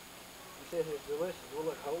delicious. It says it's delicious. Well,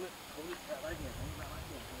 look, hold it. Hold it right here. Hold it right like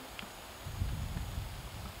this.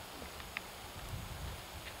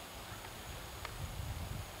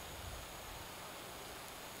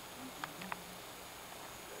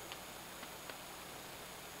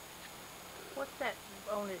 What's that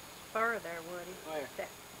on his spur there, Woody? Where? That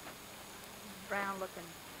brown looking,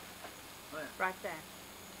 Where? right there.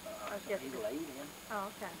 That's just He's laid in.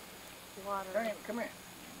 Oh, okay. Water. Turn him. Come here.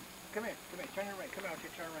 Come here. Come here. Turn it around. Come out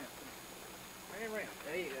here. Turn around. Come here. Turn it around.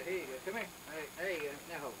 There you go. Here you go. Come here. There you go.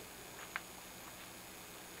 Now hold it.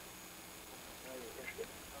 There you go. That's good.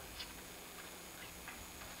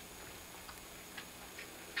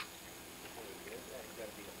 There you go. That's got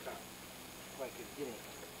to be the top. So I could get in.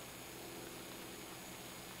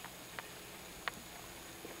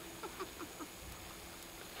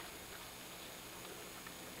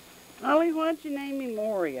 Ollie, why'd you name him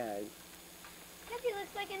Oreo? Because he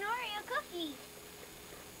looks like an Oreo cookie.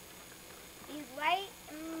 He's white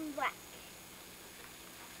and black.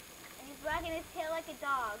 And he's wagging his tail like a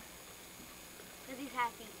dog. Because he's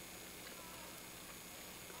happy.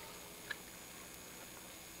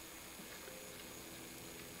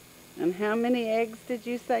 And how many eggs did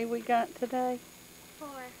you say we got today? 4.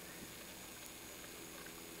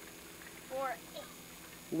 4 eggs.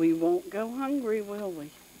 We won't go hungry, will we?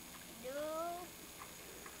 No.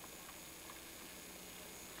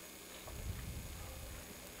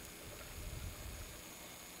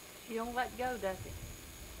 She don't let go, does it?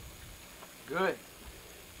 Good.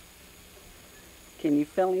 Can you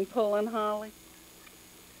feel him pulling, Holly?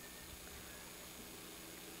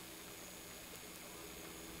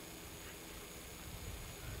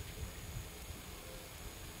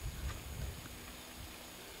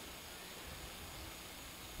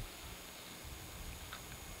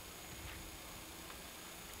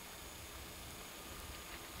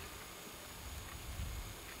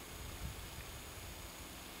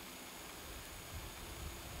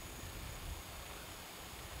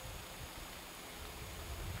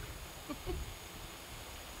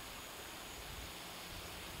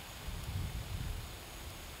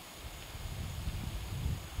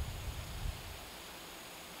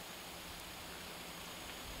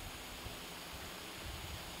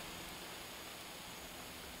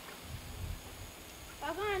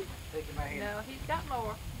 Walk on. Take him out here. No, he's got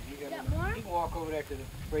more. Got more? You can walk over there to the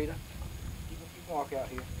Freda. You can walk out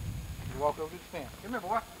here. You walk over to the fence. Come here,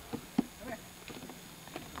 boy. Come here.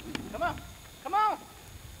 Come on. Come on.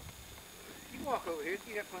 You can walk over here.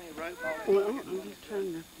 You got plenty of room. Well, I'm just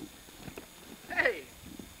trying to... Hey.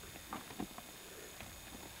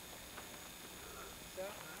 What's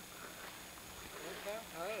up, huh? What's up?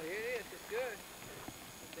 Oh, here it is. It's good.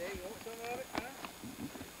 There you want some of it, huh?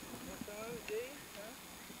 Want some of it?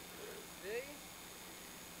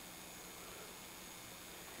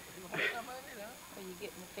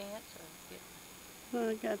 the fence or get?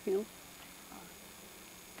 I got him.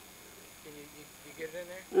 Can you get it in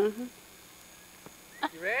there? Uh-huh.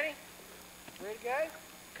 You ready? Ready to go?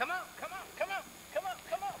 Come on, come on, come on, come on,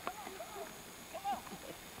 come on, come on, come on,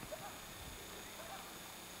 come on.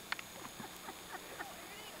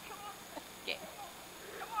 Get.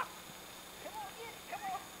 Come on, get it, come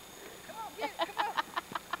on. Come on, get it, come on. Come on, come on.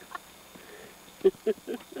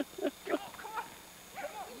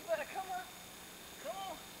 Come on, you better come on. Come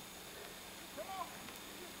on. Come on.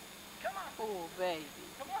 Come on. Poor baby.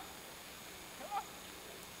 Come on. Come on.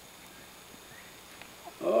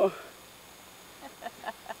 Oh.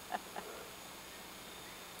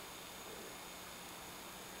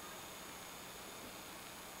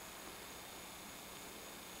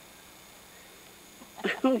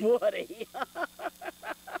 Woody.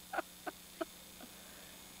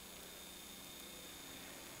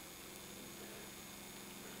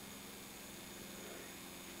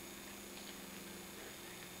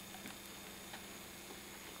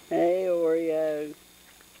 Hey, Oreo.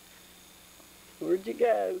 Where'd you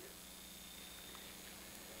go?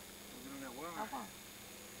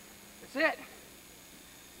 That's it.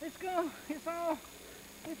 It's gone. It's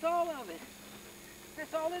all of it.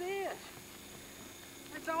 That's all it is.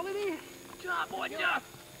 That's all it is. Jump, boy, jump.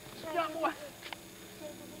 Jump, boy.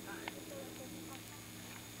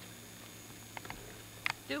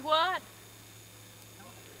 Do what?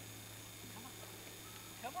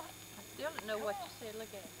 Come on. I still don't know what you said. Look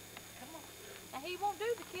at it. Come on. Now he won't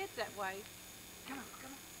do the kids that way. Come on.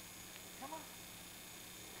 Come on. Come on.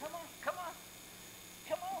 Come on. Come on.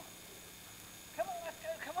 Come on. Come on. Let's go.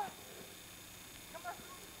 Come on. Come on.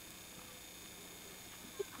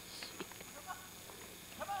 Come on.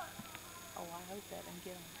 Come on. Oh, I hope that doesn't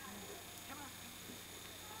get him. Come on.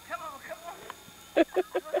 Come on. Come on.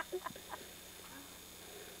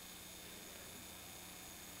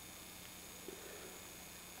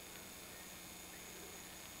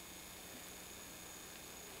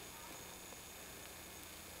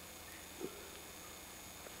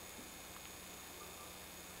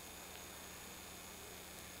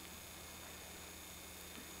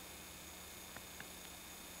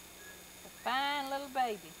 A fine little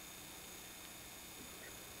baby.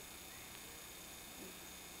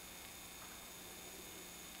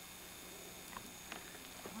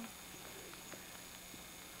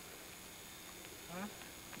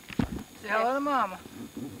 Say hello to Mama.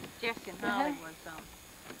 Jesse and Holly was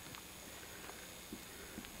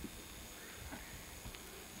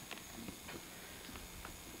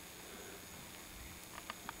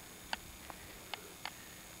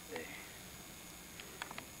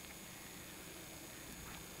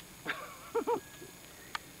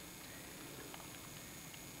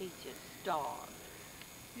He just starved.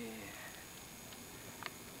 Yeah.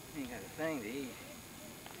 Ain't got a thing to eat.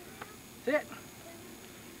 That's it.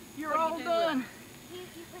 You're all done.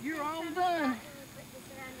 You're all done.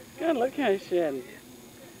 God, look how he's shedding.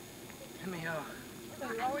 Let me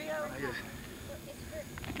Oreo. I just.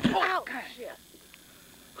 Oh, shit.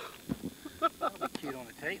 That'll be cute on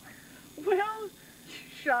the tape. Well, you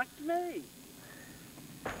shocked me.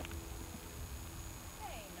 There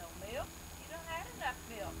ain't no milk. You don't have enough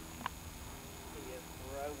milk. He is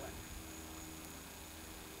growing.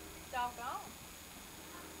 Doggone.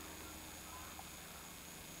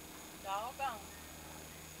 Doggone.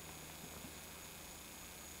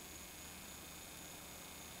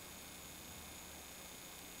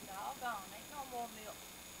 Doggone. Ain't no more milk.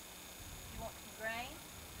 You want some grain?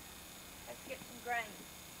 Let's get some grain.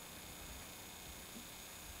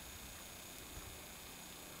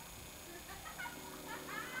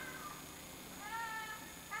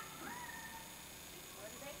 What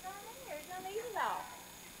are they throwing in here? He's gonna eat it all.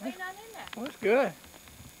 Ain't none in there. Well, that's good.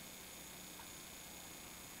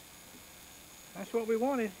 That's what we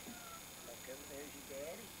wanted. Look over there's your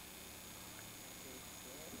daddy.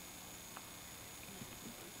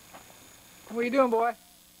 What are you doing, boy?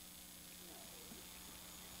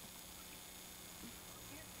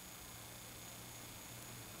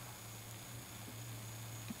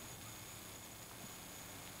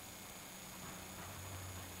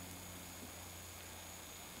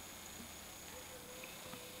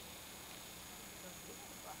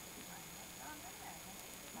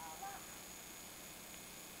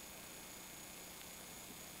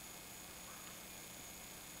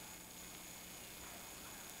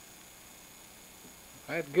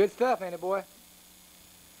 That's good stuff, ain't it, boy?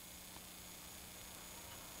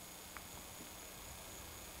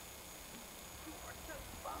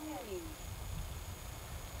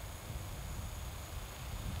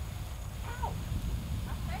 Ow!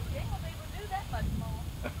 I think you ain't gonna be able to do that much more.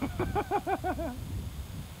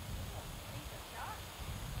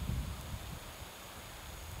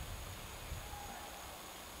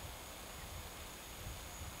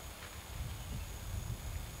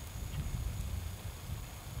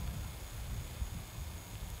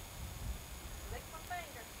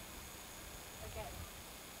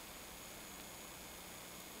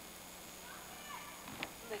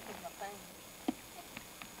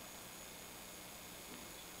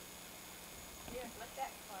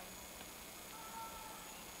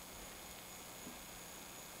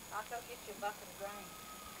 I'll go get you a bucket of grain.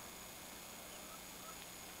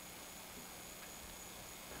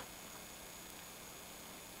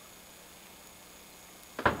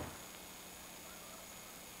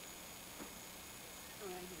 Oh,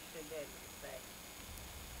 I just show Daddy the face.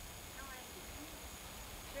 No, I can't.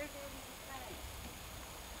 Show Daddy the face.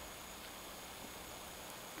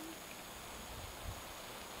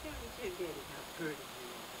 Show Daddy how pretty you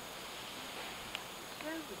are.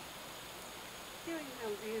 Show him. Show him how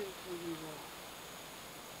beautiful you are.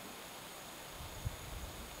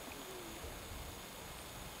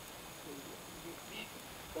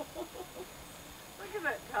 Look at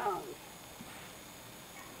that tongue.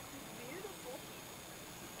 Beautiful.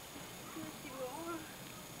 Yes, you are.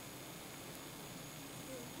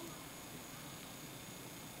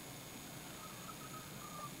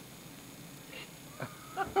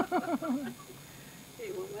 He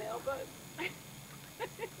won't elbow. Yeah.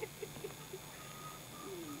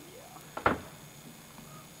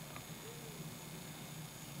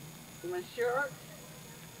 My shirt.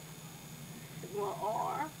 My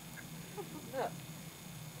arm. Look.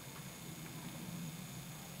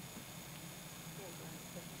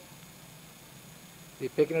 You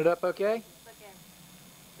picking it up okay?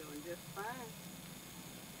 Doing just fine.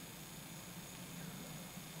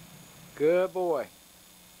 Good boy.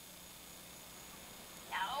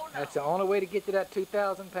 No, no. That's the only way to get to that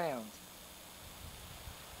 2,000 pounds.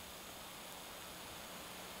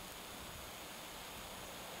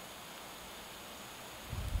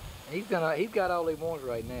 He's got all he wants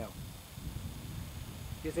right now.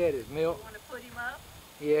 Just had his milk. You want to put him up?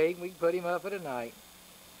 Yeah, we can put him up for the night.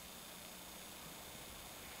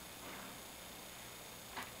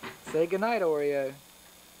 Say goodnight, Oreo.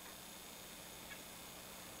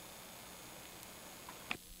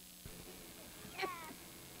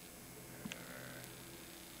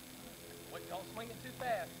 Wait, don't swing it too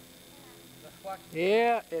fast. Let's watch.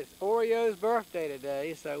 Yeah, it's Oreo's birthday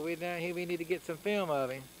today, so we need to get some film of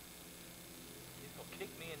him. He's gonna kick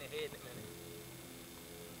me in the head in a minute.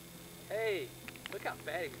 Hey, look how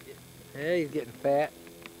fat he's getting. Yeah, he's getting fat.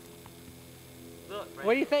 Look, Brandon.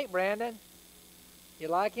 What do you think, Brandon? You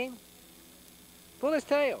like him? Pull his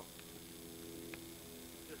tail.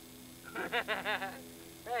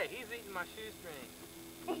 Hey, he's eating my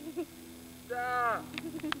shoestring. Stop.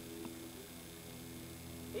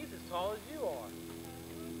 He's as tall as you are.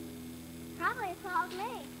 Probably as tall as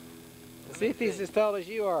me. Let's see if he's as tall as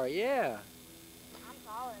you are. Yeah. I'm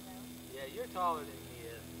taller though. Yeah, you're taller than he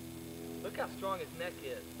is. Look how strong his neck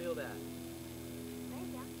is. Feel that. Thank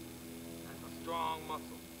you. That's a strong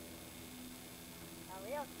muscle. A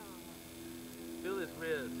real strong one. Feel his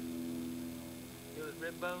ribs. Feel his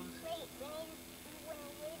rib bones. Wait, when he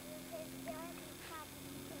raises his belly, he's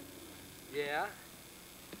probably Yeah.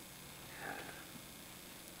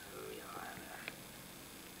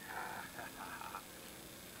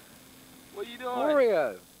 What are you doing?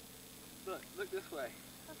 Oreo. Look this way.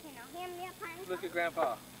 okay, now hand me a punch. Look at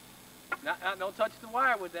Grandpa. Now, don't touch the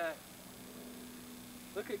wire with that.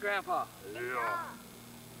 Look at Grandpa. Yeah.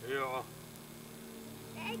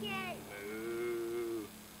 Bergey. Moo.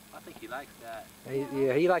 I think he likes that.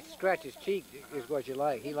 Yeah, he likes to scratch his cheek is what you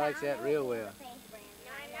like. He likes that real well. No,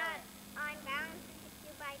 I'm not. I'm bound to hit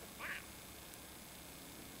you by the back.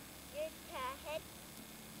 Good head.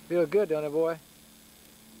 Feel good, don't it, boy?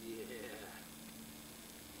 Yeah.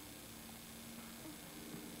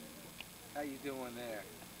 How you doing there?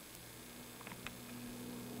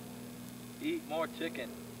 Eat more chicken.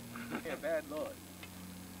 Yeah, bad look.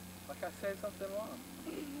 Like I said something wrong.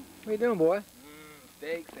 What you doing, boy?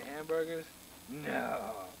 Steaks and hamburgers?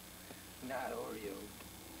 No, not Oreo.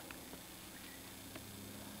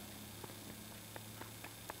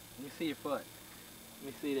 Let me see your foot. Let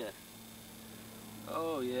me see this.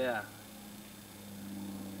 Oh yeah.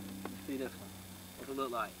 Let me see this one. What's it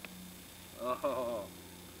look like? Oh.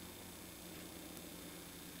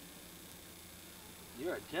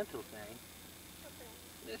 You're a gentle thing.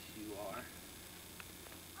 Yes, you are.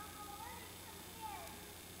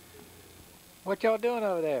 What y'all doing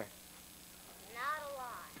over there? Not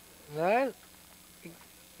a lot. No?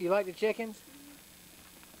 You like the chickens?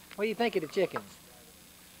 What do you think of the chickens?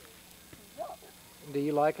 Do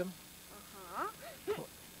you like them? Uh-huh.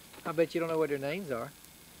 I bet you don't know what their names are.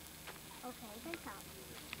 Okay, then tell me.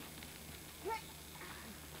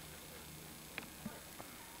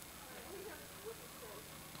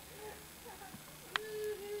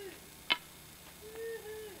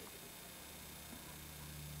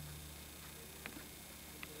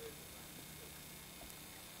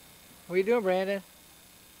 What you doing, Brandon?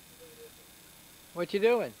 What you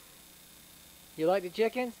doing? You like the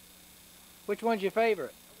chickens? Which one's your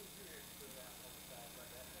favorite?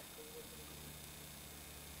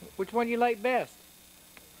 Which one you like best?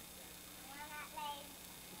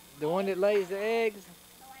 The one that lays the eggs? The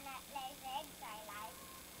one that lays the eggs I like.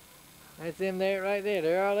 That's them there, right there.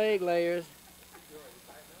 They're all egg layers.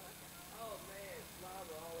 Oh man,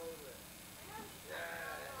 slobber all over it. Yeah,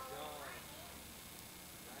 that's gone.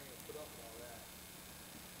 I ain't gonna put up with all that.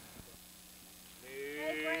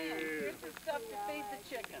 Hey, Brand, here's the stuff to feed the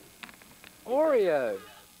chickens. Oreo.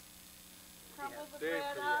 Crumble the Very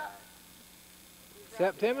bread pretty up. eyes.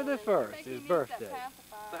 September the 1st, Think he his needs birthday. that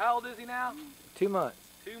pacifier. So how old is he now? 2 months.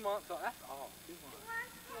 2 months old. That's all. 2 months.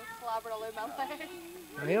 Slobbered all over my leg.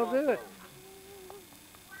 He'll do it.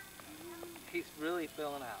 He's really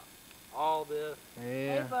filling out. All this.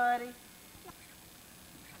 Hey, Yeah. buddy.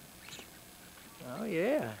 Oh,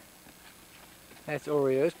 yeah. That's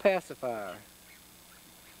Oreo's pacifier.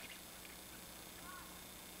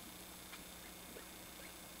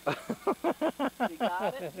 You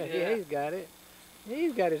got it? Yeah, he's got it.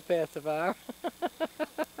 He's got his pacifier.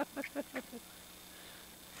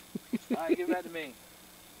 All right, give that to me.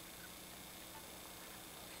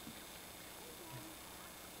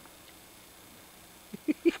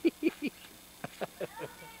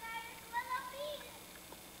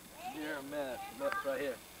 You're a mess. Look right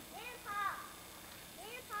here.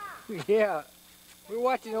 Yeah. We're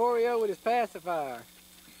watching Oreo with his pacifier.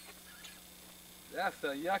 That's a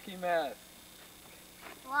yucky mess.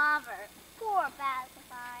 Slobber. Poor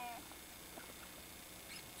pacifier.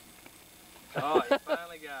 Oh, he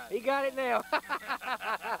finally got He it. got it now.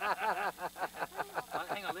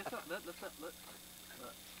 Hang on, listen, look.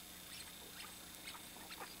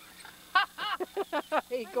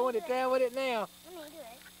 He's going to town with it now. Let me do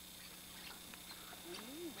it.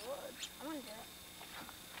 I want to do it.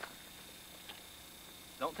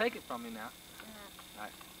 Don't take it from me now. All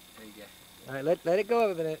right, there you go. All right, let it go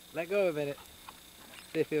a minute. Let go a minute.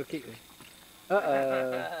 See if he'll keep it.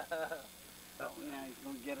 Uh-oh. Oh, now he's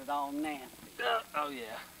going to get it all nasty. Oh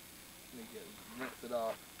yeah. Let me rinse it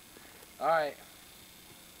off. All right.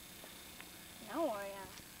 No Oreo.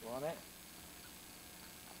 Want it?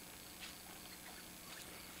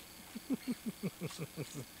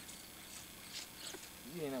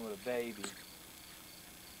 You ain't in with a baby.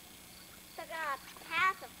 Took out a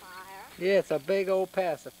pacifier. Yeah, it's a big old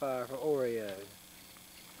pacifier for Oreo.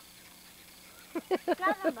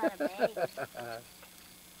 Nothing but a baby.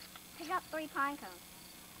 Pick up 3 pine cones.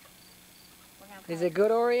 We're gonna Is play. it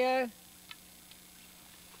good, Oreo? Is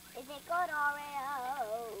it good, Oreo?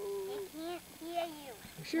 He can't hear you.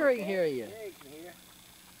 I'm sure he can hear you. Yeah, you can hear.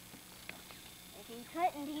 If he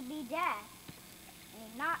couldn't, he'd be dead. And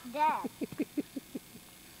he's not dead.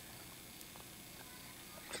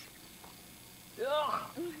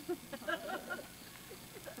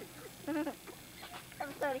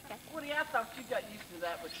 I'm sorry. Woody, I thought you got used to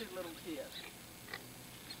that with 2 little kids.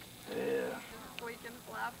 Yeah. Squeaking,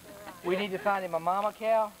 flapping. We need to find him a mama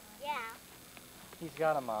cow. Yeah. He's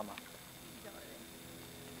got a mama.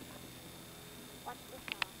 What's this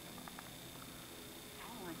on?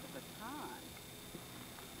 Oh, like a baton.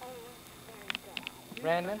 Oh, there you go.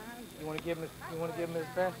 Brandon, you want to give him his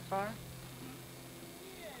pacifier?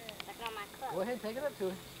 That's on my clothes. Go ahead, take it up to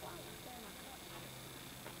him.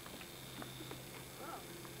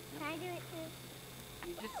 Can I do it too?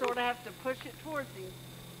 You just sort of have to push it towards him.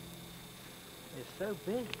 It's so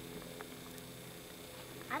big.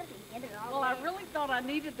 How did he get it all? Well, I really thought I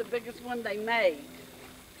needed the biggest one they made.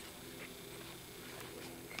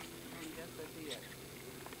 I guess I did.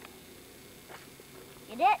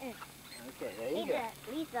 You didn't. Okay, there you He's go. at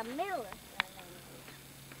least a middle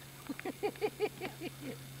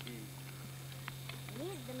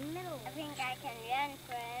He's the middle. I think I can run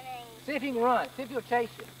for him. See if he can run. See if he'll chase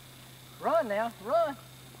you. Run now. Run.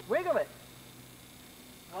 Wiggle it.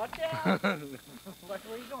 Watch out. Where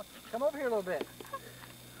are you going? Come over here a little bit.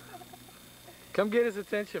 Come get his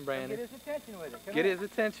attention, Get Brandon. his attention with it. Come Get here. his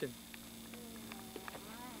attention.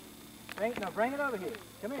 Bring it over here.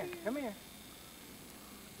 Come here. Come here.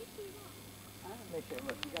 Make sure.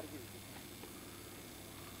 Look, you gotta get it.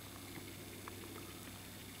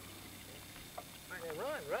 Now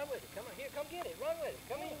run with it. Come on, here, come get it. Run with it.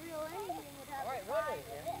 Come here. Real Indian would have All right, the run size with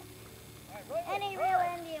it of now. this. All right, run with Any it. real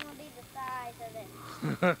Run. Indian would be the size of this.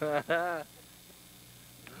 You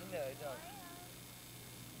know it, don't you?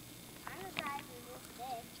 I'm the size of this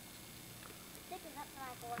stick. The stick is up to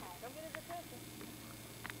my forehead. Come get his attention.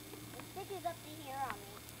 The stick is up to here on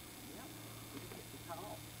me.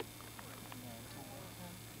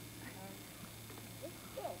 This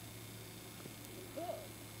stick is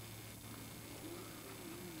big.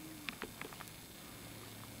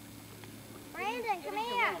 Brandon, come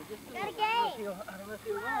here. Got a game. Unless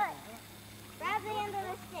he'll Come run. on. Grab the end of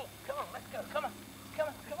the stick. Come on, let's go. Come on. Come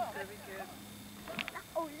on, come on. Very good.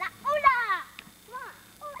 Hola, hola. Come on.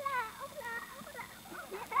 Hola, hola, hola.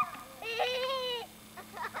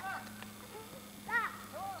 Stop.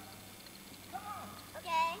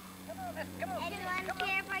 Okay. Come on, let's come on. Anyone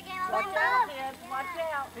care for a game of Watch limbo? out, kids. Watch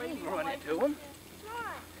out. Please run into him. Come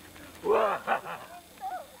on. Whoa.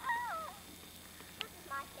 This is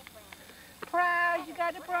my stick ring. Prize. You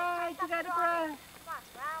got the prize. You got the prize. Come on,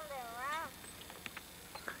 round and round.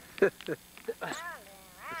 Round and round. The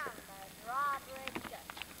drawbridge goes.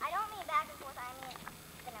 I don't mean back and forth. I mean,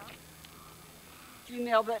 you know. If you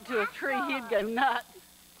nailed that to a tree, he'd go nuts.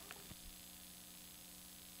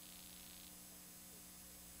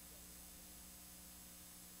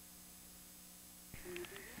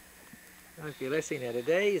 Okay, let's see now.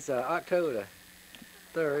 Today is October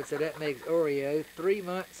 3rd, so that makes Oreo 3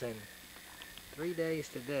 months and 3 days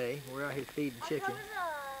today. We're out here feeding chickens.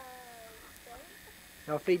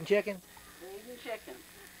 Y'all feeding chickens? Feeding chickens.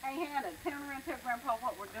 Hey, Hannah, tell Grandpa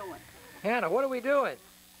what we're doing. Hannah, what are we doing?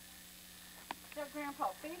 Tell Grandpa,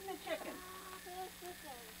 feeding the chickens.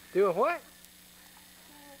 Doing what?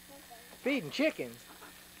 Feeding chickens.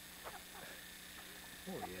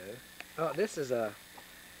 Oreo. Oh, this is a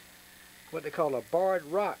what they call a barred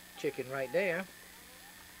rock chicken right there.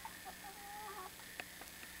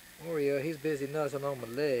 Oreo, he's busy nuzzling on my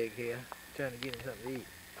leg here, trying to get him something to eat.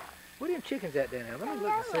 Where them chickens at there now? Let me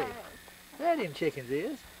look and see. There them chickens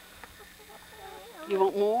is. You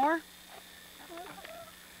want more?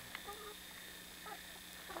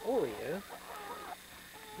 Oreo.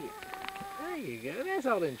 Here. There you go. That's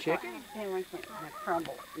all them chickens. Henry can't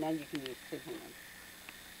crumble. Now you can use 2 hands.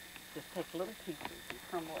 Just take little pieces and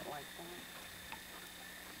crumble it like that.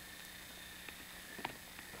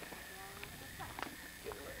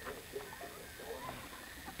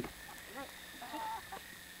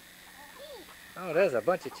 Oh, there's a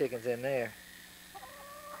bunch of chickens in there.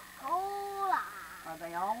 Hola. Are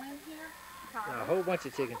they all in here? A whole bunch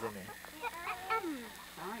of chickens in there.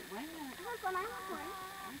 All right, wait a minute.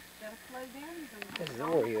 Gotta slow down. This is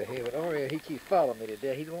Oreo here, but Oreo, he keeps following me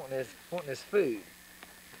today. He's wanting this food.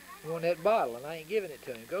 He want that bottle, and I ain't giving it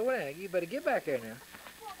to him. Go down. You better get back there now.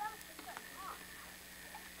 Slow down.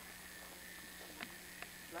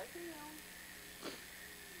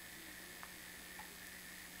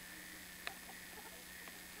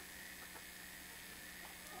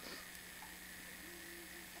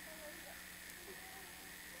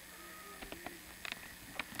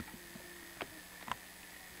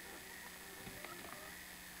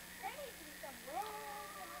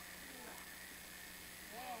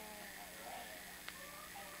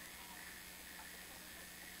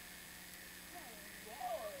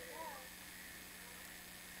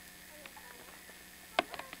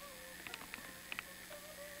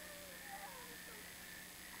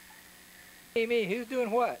 Hey, me, who's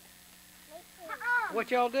doing what?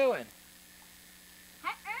 What y'all doing?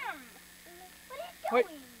 What are you What,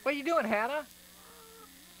 doing? what are you doing, Hannah?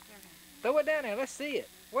 Throw it down there. Let's see it.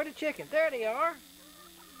 Where the chickens? There they are.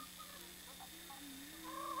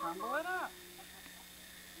 Crumble it up.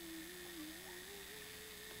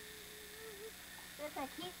 Looks like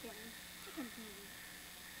he's getting chicken feed.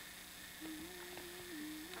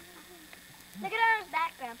 Look at ours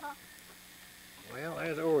back, Grandpa. Well,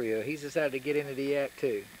 there's Oreo. He's decided to get into the act,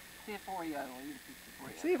 too. See if Oreo will eat a piece of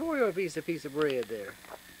bread. See if Oreo eats a piece of bread there.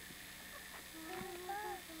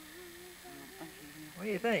 What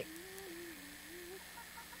do you think?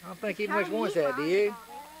 I don't think he much wants that, do you?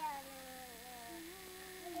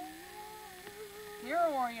 Here,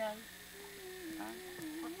 Oreo.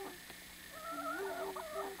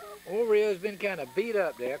 Oreo's been kind of beat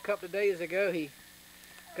up there. A couple of days ago, he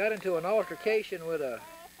got into an altercation with a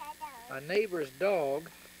neighbor's dog.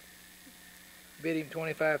 Bit him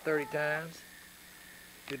 25, 30 times.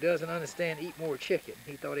 Who doesn't understand eat more chicken.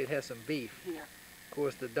 He thought he'd have some beef. Here. Of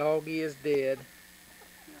course, the doggy is dead.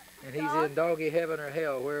 And he's in doggy heaven or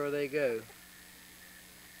hell, wherever they go.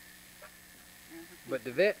 But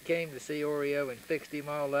the vet came to see Oreo and fixed him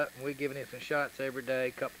all up, and we're giving him some shots every day,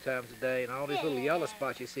 a couple times a day, and all these little yellow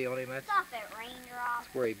spots you see on him, that's Stop it, raindrop.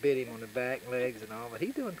 where he bit him on the back, legs, and all. But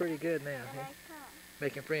he's doing pretty good now. He's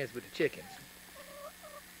making friends with the chickens.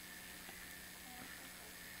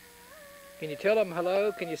 Can you tell them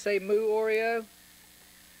hello? Can you say moo, Oreo?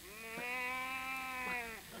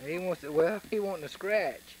 He wants to, well, he wanting to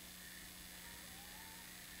scratch.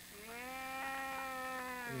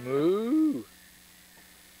 Moo.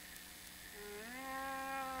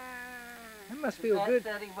 That must feel Vet good.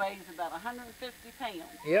 said he weighs about 150 pounds.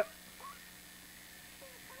 Yep.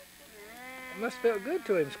 It must feel good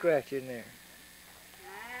to him scratching there.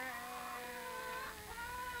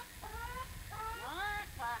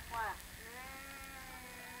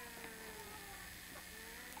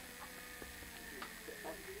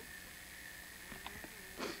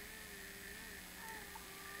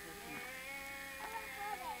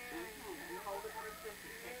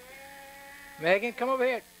 Megan, come over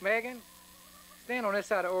here. Megan, stand on this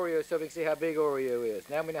side of Oreo so we can see how big Oreo is.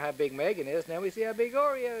 Now we know how big Megan is. Now we see how big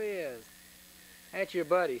Oreo is. That's your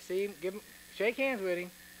buddy. See him? Shake hands with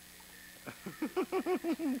him.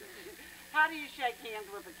 How do you shake hands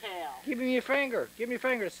with a cow? Give him your finger. Give him your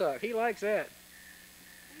finger to suck. He likes that.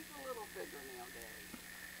 He's a little fingernail, Daddy.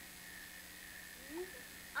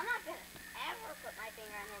 I'm not gonna ever put my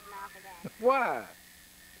finger in his mouth again. Why?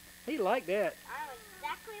 He liked that. I know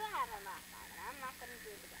exactly what happened last time, and I'm not gonna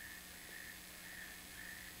do it again.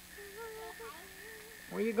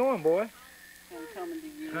 Where you going, boy? I'm coming to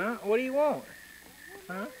you. Huh? What do you want?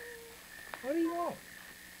 Huh? What do you want?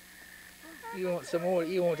 You want some more?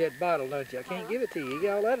 You want that bottle, don't you? I can't give it to you. You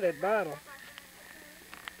got all out of that bottle.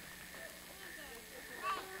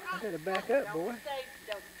 I better back up, boy.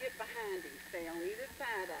 Don't get behind him. Stay on either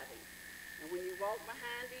side of him. And when you walk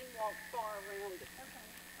behind him, walk far around it.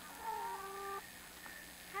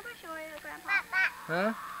 Can I brush Oreo, Grandpa?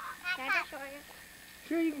 Huh? Can I brush Oreo?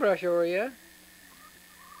 Sure, you can brush Oreo.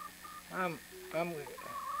 I'm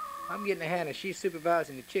getting to Hannah. She's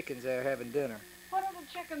supervising the chickens there having dinner. What are the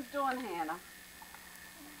chickens doing, Hannah?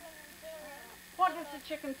 What does the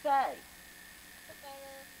chicken say?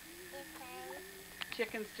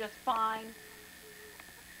 Chicken's just fine.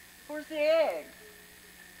 Where's the egg?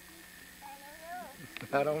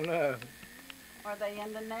 I don't know. Are they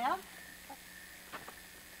in the nest?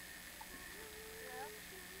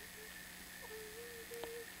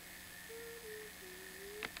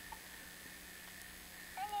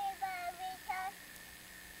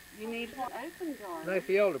 You need one open, darling. No, if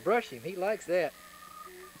you ought to brush him, he likes that.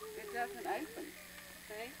 It doesn't open.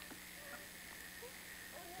 See?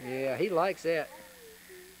 Yeah, he likes that.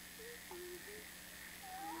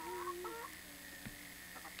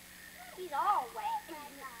 He's all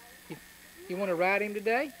wet. You want to ride him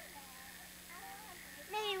today?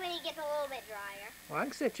 Maybe when he gets a little bit drier. Well, I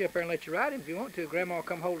can set you up there and let you ride him if you want to. Grandma will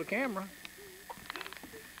come hold the camera.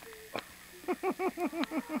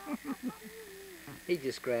 He's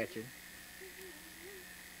just scratching.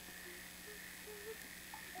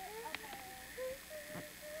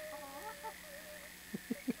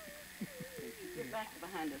 Get back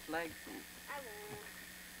behind his legs then. I won't.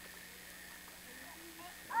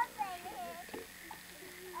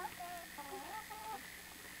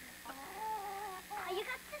 Oh, you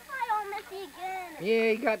got this side all messy again.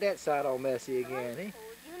 Yeah, he got that side all messy again.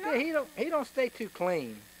 You know? Yeah, he don't stay too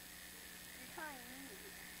clean.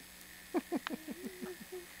 He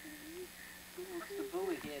wants the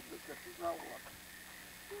bully head with the roller.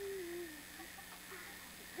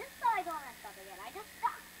 This side's all messed up again. I just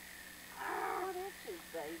stopped. Oh, that's his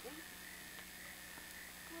baby.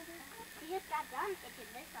 He just got done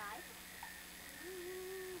itching this side.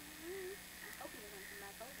 I hope he doesn't come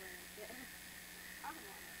back over and shit.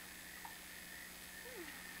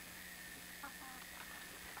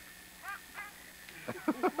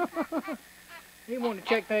 He wanted to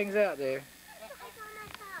check things out there.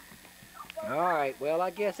 All right, well, I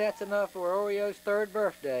guess that's enough for Oreo's 3rd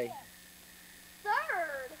birthday.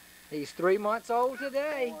 3rd? He's 3 months old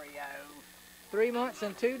today. Oreo. 3 months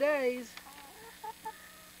and 2 days.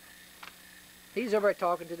 He's over there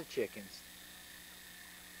talking to the chickens.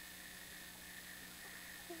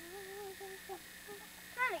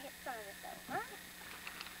 Trying to get some of this over.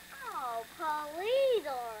 Oh, please,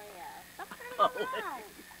 Oreo. Stop turning around.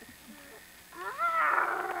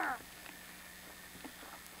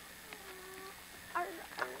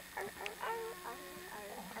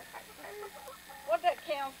 What'd that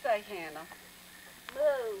cow say, Hannah?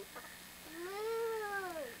 Moo.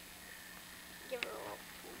 Moo. Give her a little.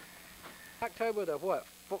 October the what?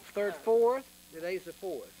 3rd, 4th? Today's the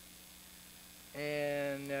 4th.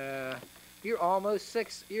 And you're almost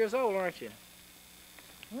 6 years old, aren't you?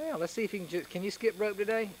 Well, let's see if you can you skip rope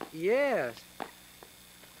today? Yes.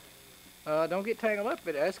 Don't get tangled up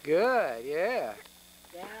in it. That's good, yeah.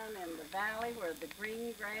 Down in the valley where the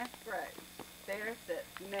green grass grows, there sits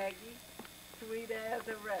Maggie, sweet as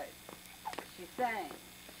a rose. She sang,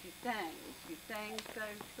 she sang, she sang so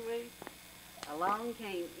sweet. Along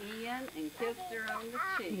came Ian and kissed her on the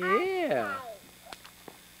cheek. Yeah.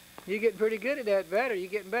 You're getting pretty good at that. Better.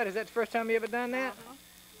 You're getting better. Is that the first time you ever done that?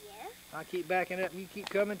 Yes. I keep backing up and you keep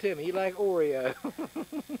coming to me. You like Oreo.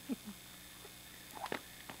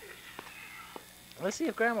 Let's see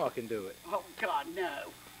if Grandma can do it. Oh, God,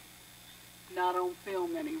 no. Not on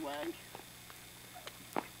film, anyway.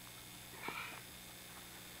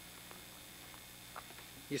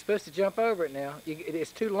 You're supposed to jump over it now.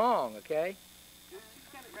 It's too long, okay? She's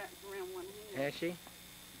got it wrapped around one hand. Has she?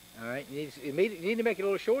 All right. You need to make it a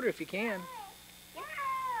little shorter if you can.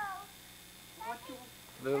 What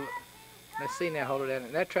you... Let's see now, hold it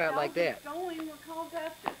down. Now try it like that. Going, we'll call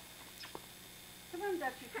Dutchess. Come on,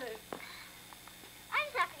 Dutchess, too. I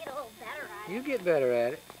just have to get a little better at it. You get better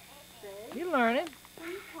at it. See? You're learning. When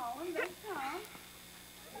you call him, they come.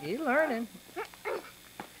 You're learning.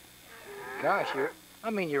 Gosh, you're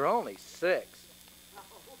only 6.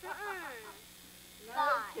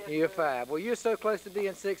 No, You're 5. Well, you're so close to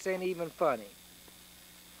being 6, ain't even funny.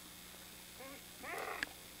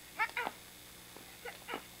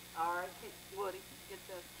 All right, Woody, get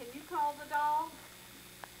this. Can you call the dog?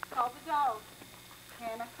 Call the dog.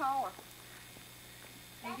 Hannah, call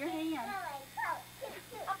her. Use your hand.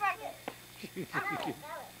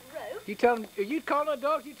 You tell them, are you calling a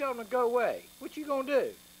dog? You tell them to go away. What you gonna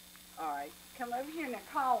do? All right, come over here and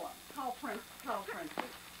call him. Call Princess. Call Princess.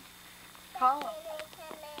 Call him.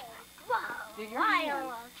 Whoa, Do your I hand.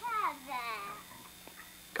 almost had that.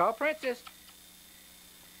 Call Princess.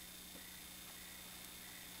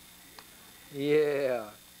 Yeah.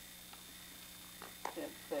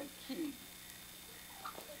 That's so cute.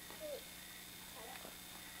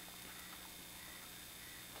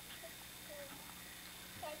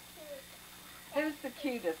 Who's the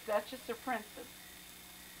cutest, Duchess or Princess?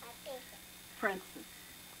 Princess.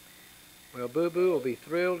 Well, Boo Boo will be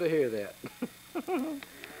thrilled to hear that.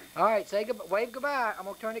 All right, say goodbye. Wave goodbye. I'm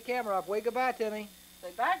gonna turn the camera off. Wave goodbye to me.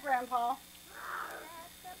 Say bye, Grandpa.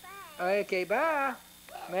 Okay, bye.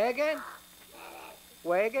 Megan.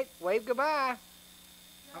 Wave it. Wave goodbye.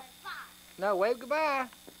 No, wave goodbye.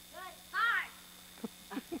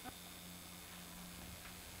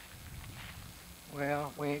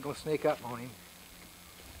 Well, we ain't gonna sneak up on him.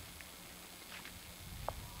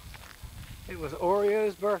 It was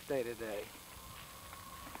Oreo's birthday today.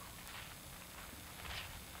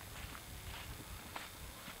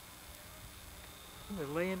 He was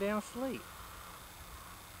laying down asleep.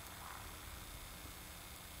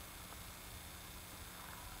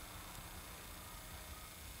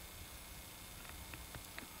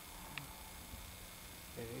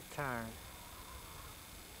 And he's tired.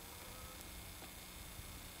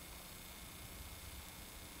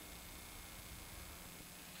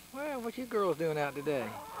 Well, what you girls doing out today?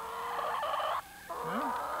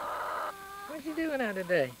 Huh? What you doing out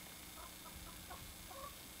today?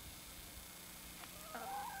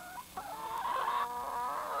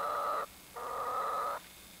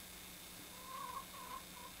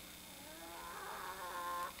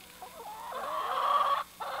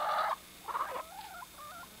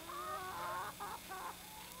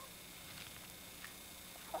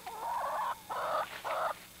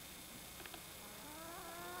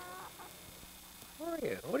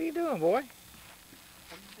 What are you doing, boy?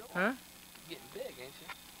 Huh? Getting big, ain't you?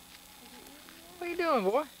 What are you doing,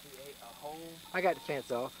 boy? He ate a whole. I got the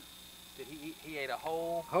fence off. Did he eat? He ate a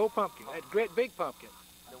whole. Whole pumpkin. That great big pumpkin.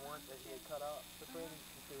 The one that he had cut off. The Freda,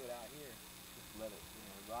 he threw it out here. Just let it,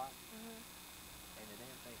 rot. And the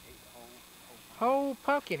damn thing ate the Whole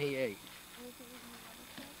pumpkin he ate.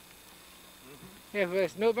 Yeah, if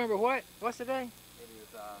it's November what? What's the day? It is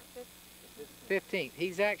the 15th.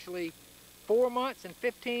 He's actually 4 months and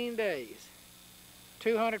 15 days.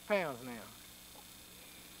 200 pounds now.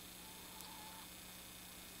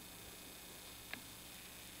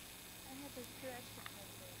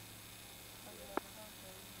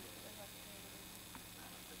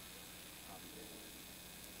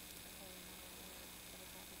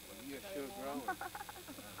 Well, you're sure growing.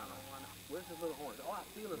 Where's his little horns? Oh, I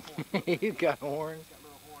feel his horns. He's got horns. He's got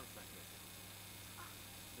little horns back there.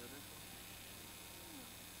 Feel this one?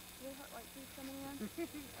 Your heart like these coming on?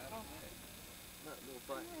 Look, little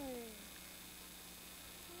butt.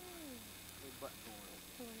 Little butt going on.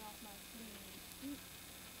 Pulling off my sleeve.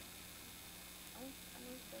 I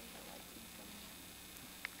know those are like these coming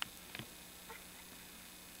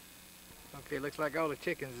on. Okay, looks like all the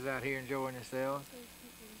chickens is out here enjoying themselves.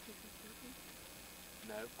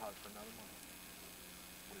 No, probably for another month.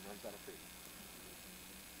 When he runs out of food.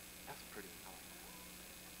 That's pretty. I like that.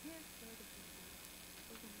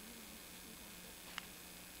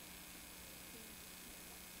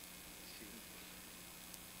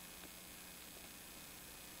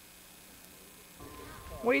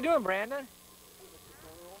 What are you doing, Brandon?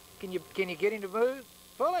 Can you get him to move?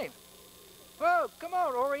 Pull him. Whoa, come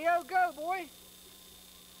on, Oreo, go, boy.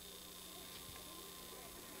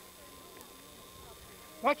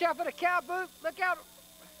 Watch out for the cow, Boop. Look out.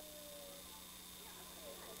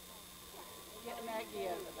 Get Maggie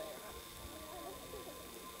over there.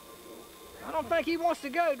 I don't think he wants to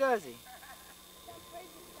go, does he?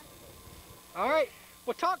 All right.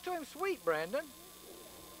 Well, talk to him sweet, Brandon.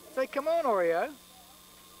 Say, come on, Oreo.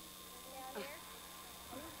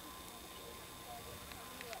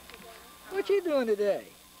 What What you doing today?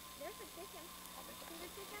 There's a chicken. See the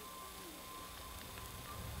chicken?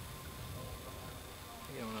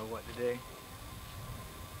 You don't know what to do.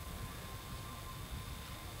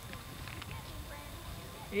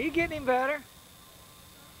 You getting him better?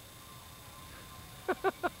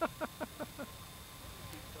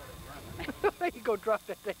 You go drop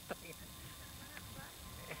that thing.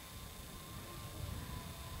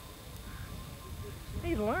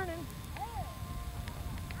 He's learning.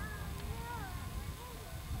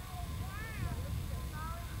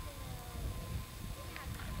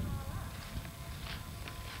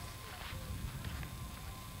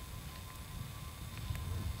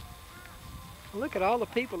 Look at all the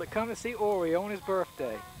people that come to see Oreo on his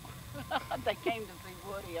birthday. They came to see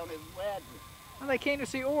Woody on his wedding. Well, they came to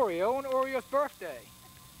see Oreo on Oreo's birthday.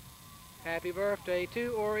 Happy birthday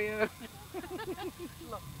to Oreo.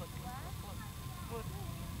 Look.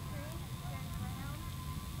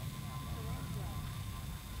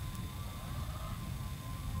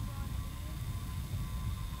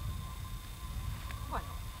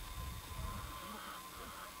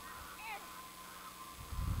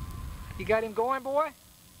 You got him going, boy? Yep.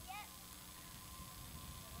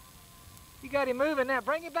 You got him moving now.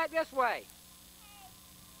 Bring him back this way.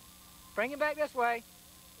 Bring him back this way.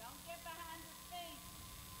 Don't get behind his feet.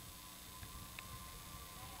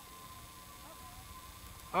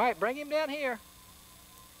 All right, bring him down here.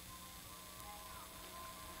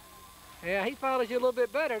 Yeah, he follows you a little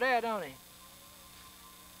bit better there, don't he?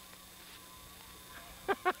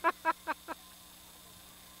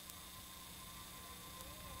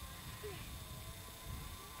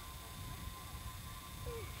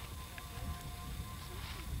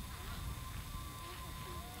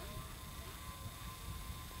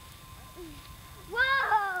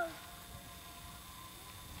 Whoa!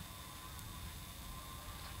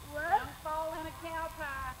 What? Don't fall in a cow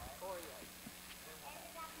pie.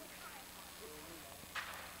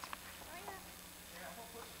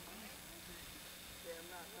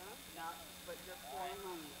 Not, but just for a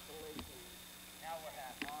moment, believe me. Now what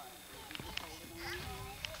happened?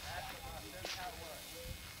 That's how it works.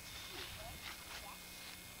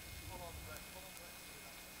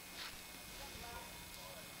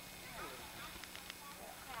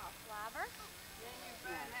 Then you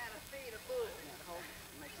find how to feed a bull. Now hold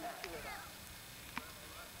it, make me pull it out.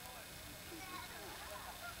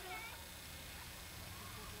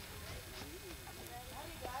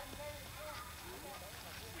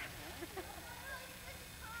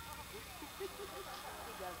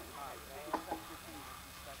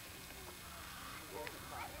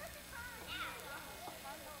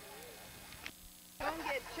 Don't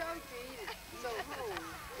get chunky, eat it so whole.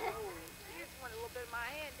 You just wanted a little bit of my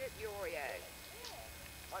hand, didn't you, Oreo?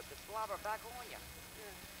 Wipe the slobber back on you.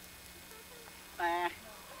 Ain't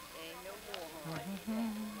no more,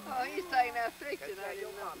 honey. Oh, he's taking that fiction. Go tell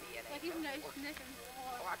your mommy it Like ain't his no nose more. sniffing.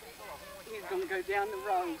 Oh, I can pull a horn. He's gonna go down the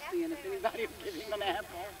road seeing if anybody will give him an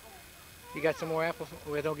apple. You got some more apples?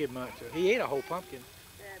 Well, don't give much. He ate a whole pumpkin.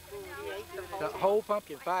 That bull, he ate the The whole whole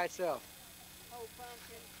pumpkin by itself. whole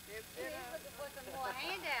pumpkin. Put some more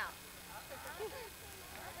hand out.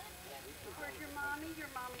 Where's your mommy? Your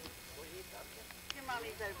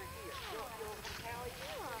mommy's over here.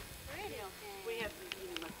 We have some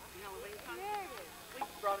Halloween pumpkin. We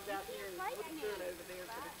brought it out here and put it over there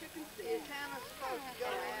for the chicken feed. Is Hannah supposed to go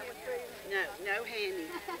in with Freda? No handing.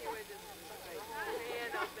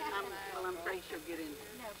 I'm afraid she'll get in.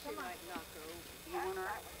 No, come on. You want her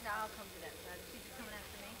out? No, I'll come to that side. She's coming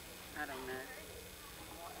after me. I don't know.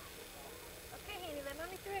 Okay, Handy, let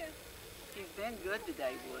mommy through. He's been good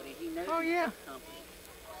today, Woody. He knows Oh, he's yeah. got company.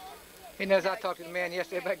 He knows I talked to the man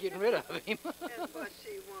yesterday about getting rid of him. That's what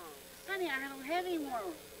she wants. Honey, I don't have any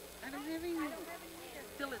more. I don't have any more.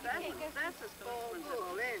 Still, that's a spoiled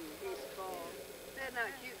bull, isn't he? He's spoiled. They're not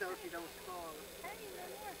cute though if you don't spoil them.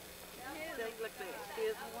 Take a look there.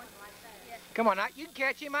 Here's one. Come on, you can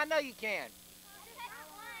catch him. I know you can.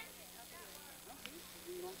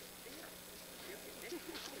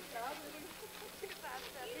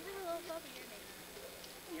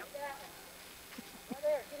 Yep.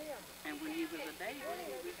 And when he was a baby,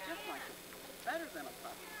 he was just like better than a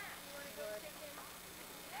puppy.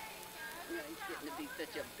 You know, he's getting to be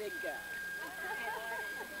such a big guy.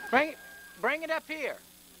 Bring it up here.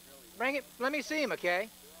 Bring it. Let me see him, okay?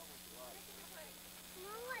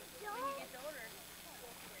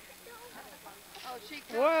 Oh, she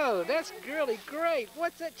Whoa, that's really great.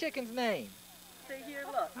 What's that chicken's name? see here,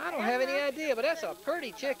 look. I don't have any idea, but that's a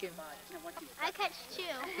pretty chicken. I catch two.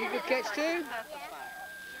 You could catch two?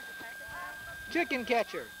 Chicken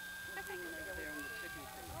catcher.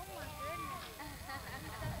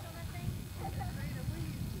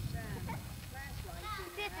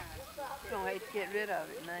 gonna hate to get rid of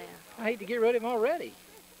it now. I hate to get rid of him already.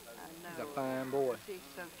 I He's know. a fine boy. He's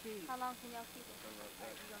so cute. How long can y'all keep it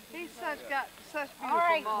for? He's got such beautiful All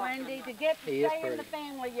right, marks. Wendy, to get to He is stay in the pretty.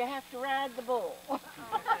 family, you have to ride the bull.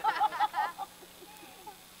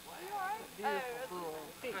 Beautiful bull.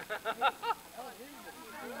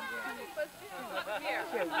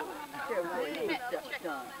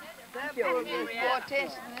 That bull gets more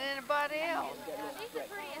attention than anybody else. She's the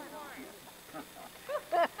prettiest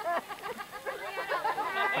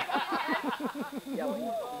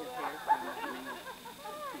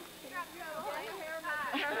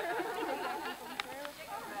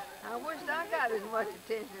I wish I got as much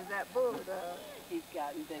attention as that bull does. He's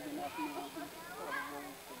gotten big enough now.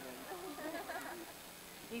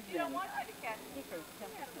 He's You don't want you to catch it.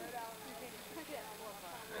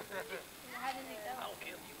 How does he go?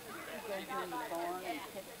 He goes in the barn and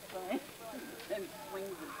hits things and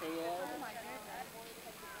swings his head. Oh my goodness.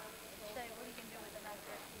 So what are you gonna do with him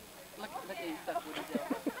after? Look at him stuff with his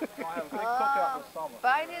elbow. We'll have a big cookout this summer.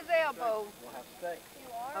 Bite his elbow. We'll have steak.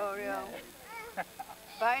 Oreo.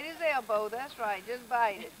 Bite his elbow, that's right, just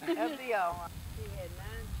bite it. That'll be all. She had 9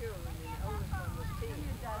 children and the oldest one was 10.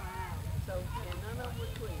 So, and none of them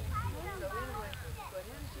were twins. So anyway, but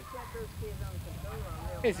when she kept those kids on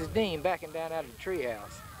control, This is Dean backing down out of the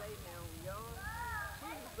treehouse. stayed in their own yard. She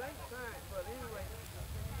was a great parent, but anyway,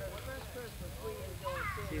 so the first Christmas we enjoyed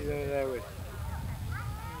She's seeing over there with.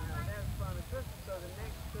 that was fun at Christmas, so the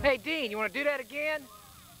next Christmas. Hey Dean, you want to do that again?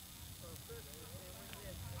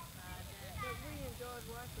 But we enjoyed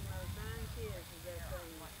watching those 9 kids as that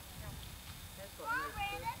thing. That's what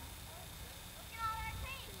makes it.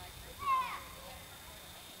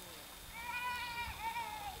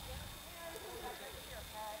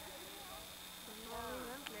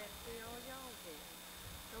 I'm glad to see all y'all here.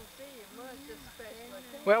 Don't see you much,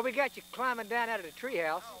 especially. Well, we got you climbing down out of the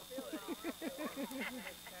treehouse.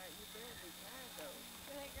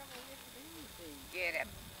 Get him.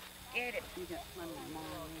 Get him. You got plenty of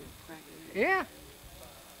mom Yeah.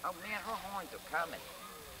 Oh man, her horns are coming.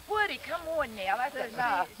 Woody, come on now. That's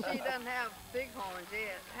enough. She doesn't have big horns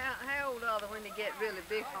yet. How old are they when they get really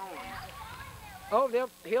big horns? Oh,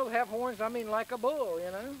 he'll have horns. I mean, like a bull,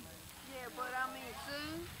 you know. Yeah, but I mean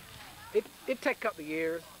soon. It take a couple of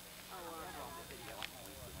years.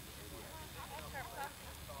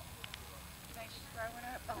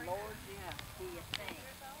 Lord, yeah. Do you think?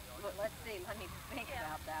 Look, let's see. Let me think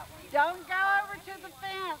about that one. Don't go over to the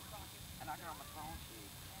fence. And I got on my phone sheet.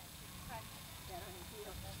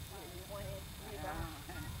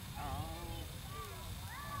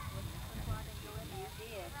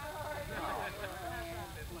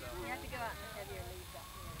 You have to go out and have your leaves up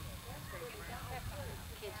here.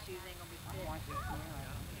 Kids' shoes ain't gonna be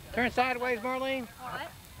fit. Turn sideways, Marlene.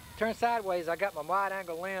 What? Turn sideways. I got my wide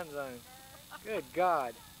angle lens on. Good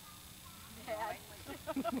God. What?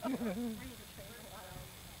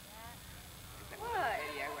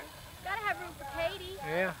 Gotta have room for Katie.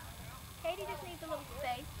 Yeah. Katie just needs a little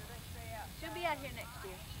space. She'll be out here next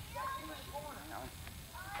year.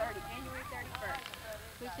 January 31st.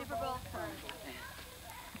 With Super Bowl Sunday.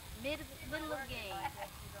 Middle of the game.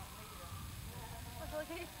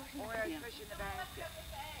 Oreo's pushing the basket.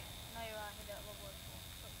 No, you're right. He doesn't love work.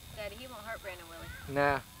 Daddy, he won't hurt Brandon, will he?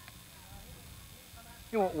 Nah.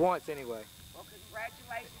 He won't once anyway. Well,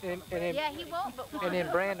 congratulations. And then, Yeah, he won't, but once. and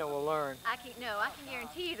then Brandon will learn. I can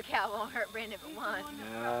guarantee you the cow won't hurt Brandon but once.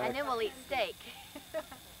 No, And then we'll eat steak.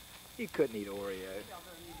 he couldn't eat Oreo.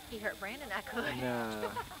 He hurt Brandon, I could.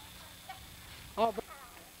 No. Oh,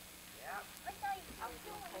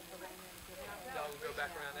 Y'all go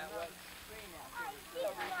back around that way?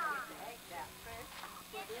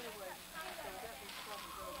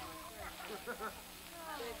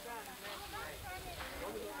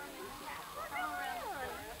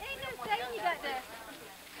 Ain't no saying you got to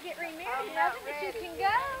get remarried, nothing, but you can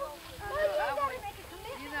go. Well, you gotta make a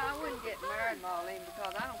commitment. You know, I wouldn't get married, Marlene,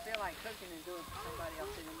 because I don't feel like cooking and doing for somebody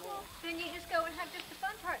else anymore. Then you just go and have just the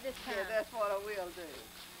fun part this time. Yeah, that's what I will do.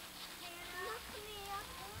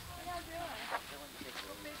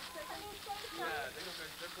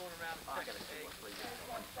 They're going around and checking the eggs.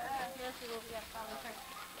 Yes, we will. Yeah, follow her.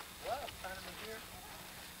 Well, find them in here.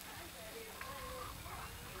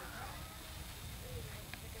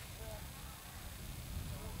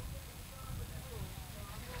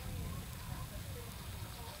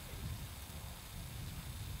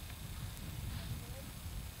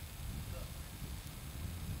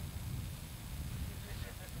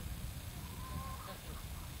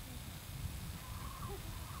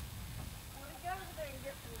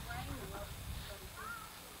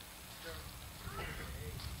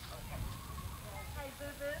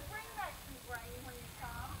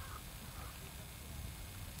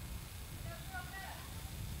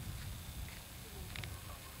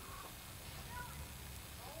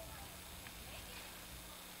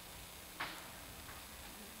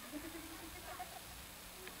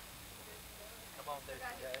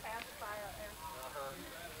 pacifier out there.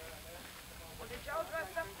 Well, did y'all dress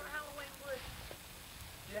up for Halloween, Wood?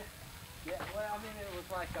 Yeah, well, I mean, it was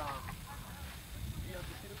like, you have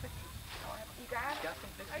to see the pictures. You got it? Got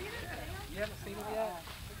some pictures. Oh, you didn't see them? You haven't seen them yet?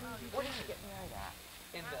 Where did you get married at?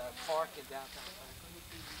 In the park in downtown.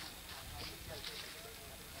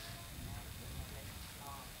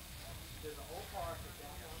 There's a whole park in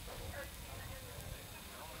downtown.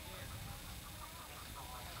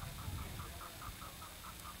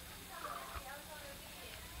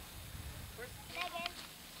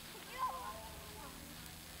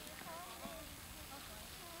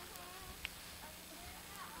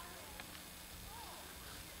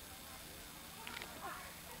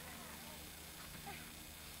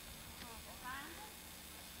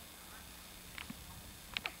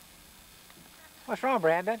 What's wrong,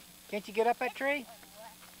 Brandon? Can't you get up that tree?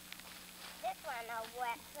 This one a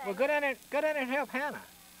wet. Well, go down there and help Hannah.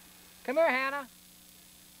 Come here, Hannah.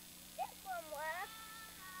 This one wet.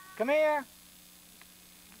 Come here.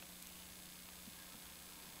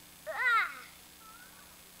 Ah!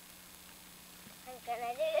 I'm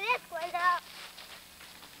gonna do this one up.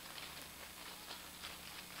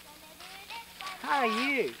 How are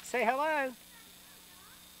you? Say hello.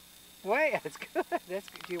 Wait, that's good. That's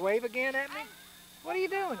good. Do you wave again at me? What are you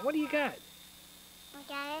doing? What do you got?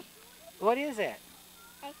 Okay, What is that?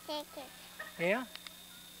 I take it. Yeah?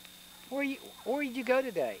 Where did you go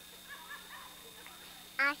today?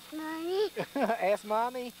 Ask Mommy. Ask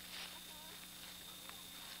Mommy.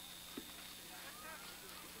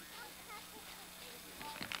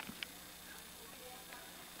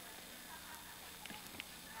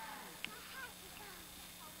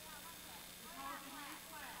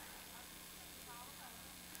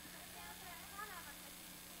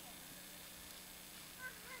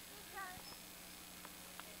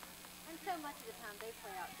 And so much of the time they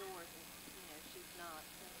play outdoors and, she's not.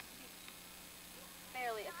 So she's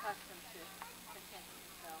fairly accustomed to contenting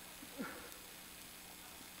herself.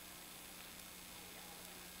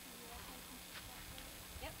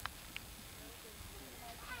 Yep.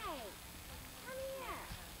 Hey, come here.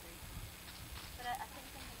 But I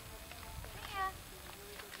think Mia.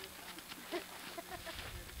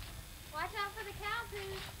 Watch out for the cow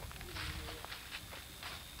poop.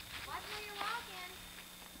 Watch where you're walking.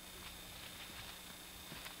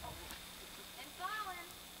 And falling.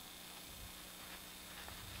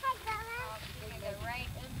 Hi, Grandma. She's gonna go right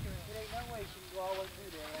into it. There ain't no way she can go all the way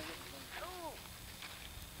through there. Ooh.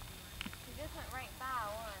 She just went right by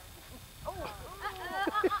one. Ooh. Let's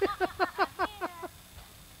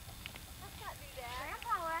not do that.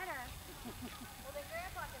 Grandpa let her. Well, then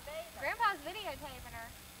Grandpa can bathe her. Grandpa's videotaping her.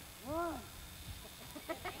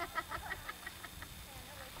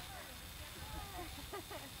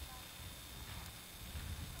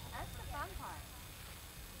 That's the fun part.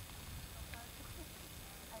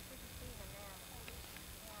 I think you see them now.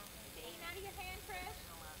 Yeah. Is you eating out of your hand, Trish?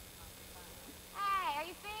 Hey, are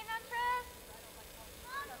you feeding them, Trish?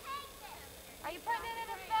 Are you putting it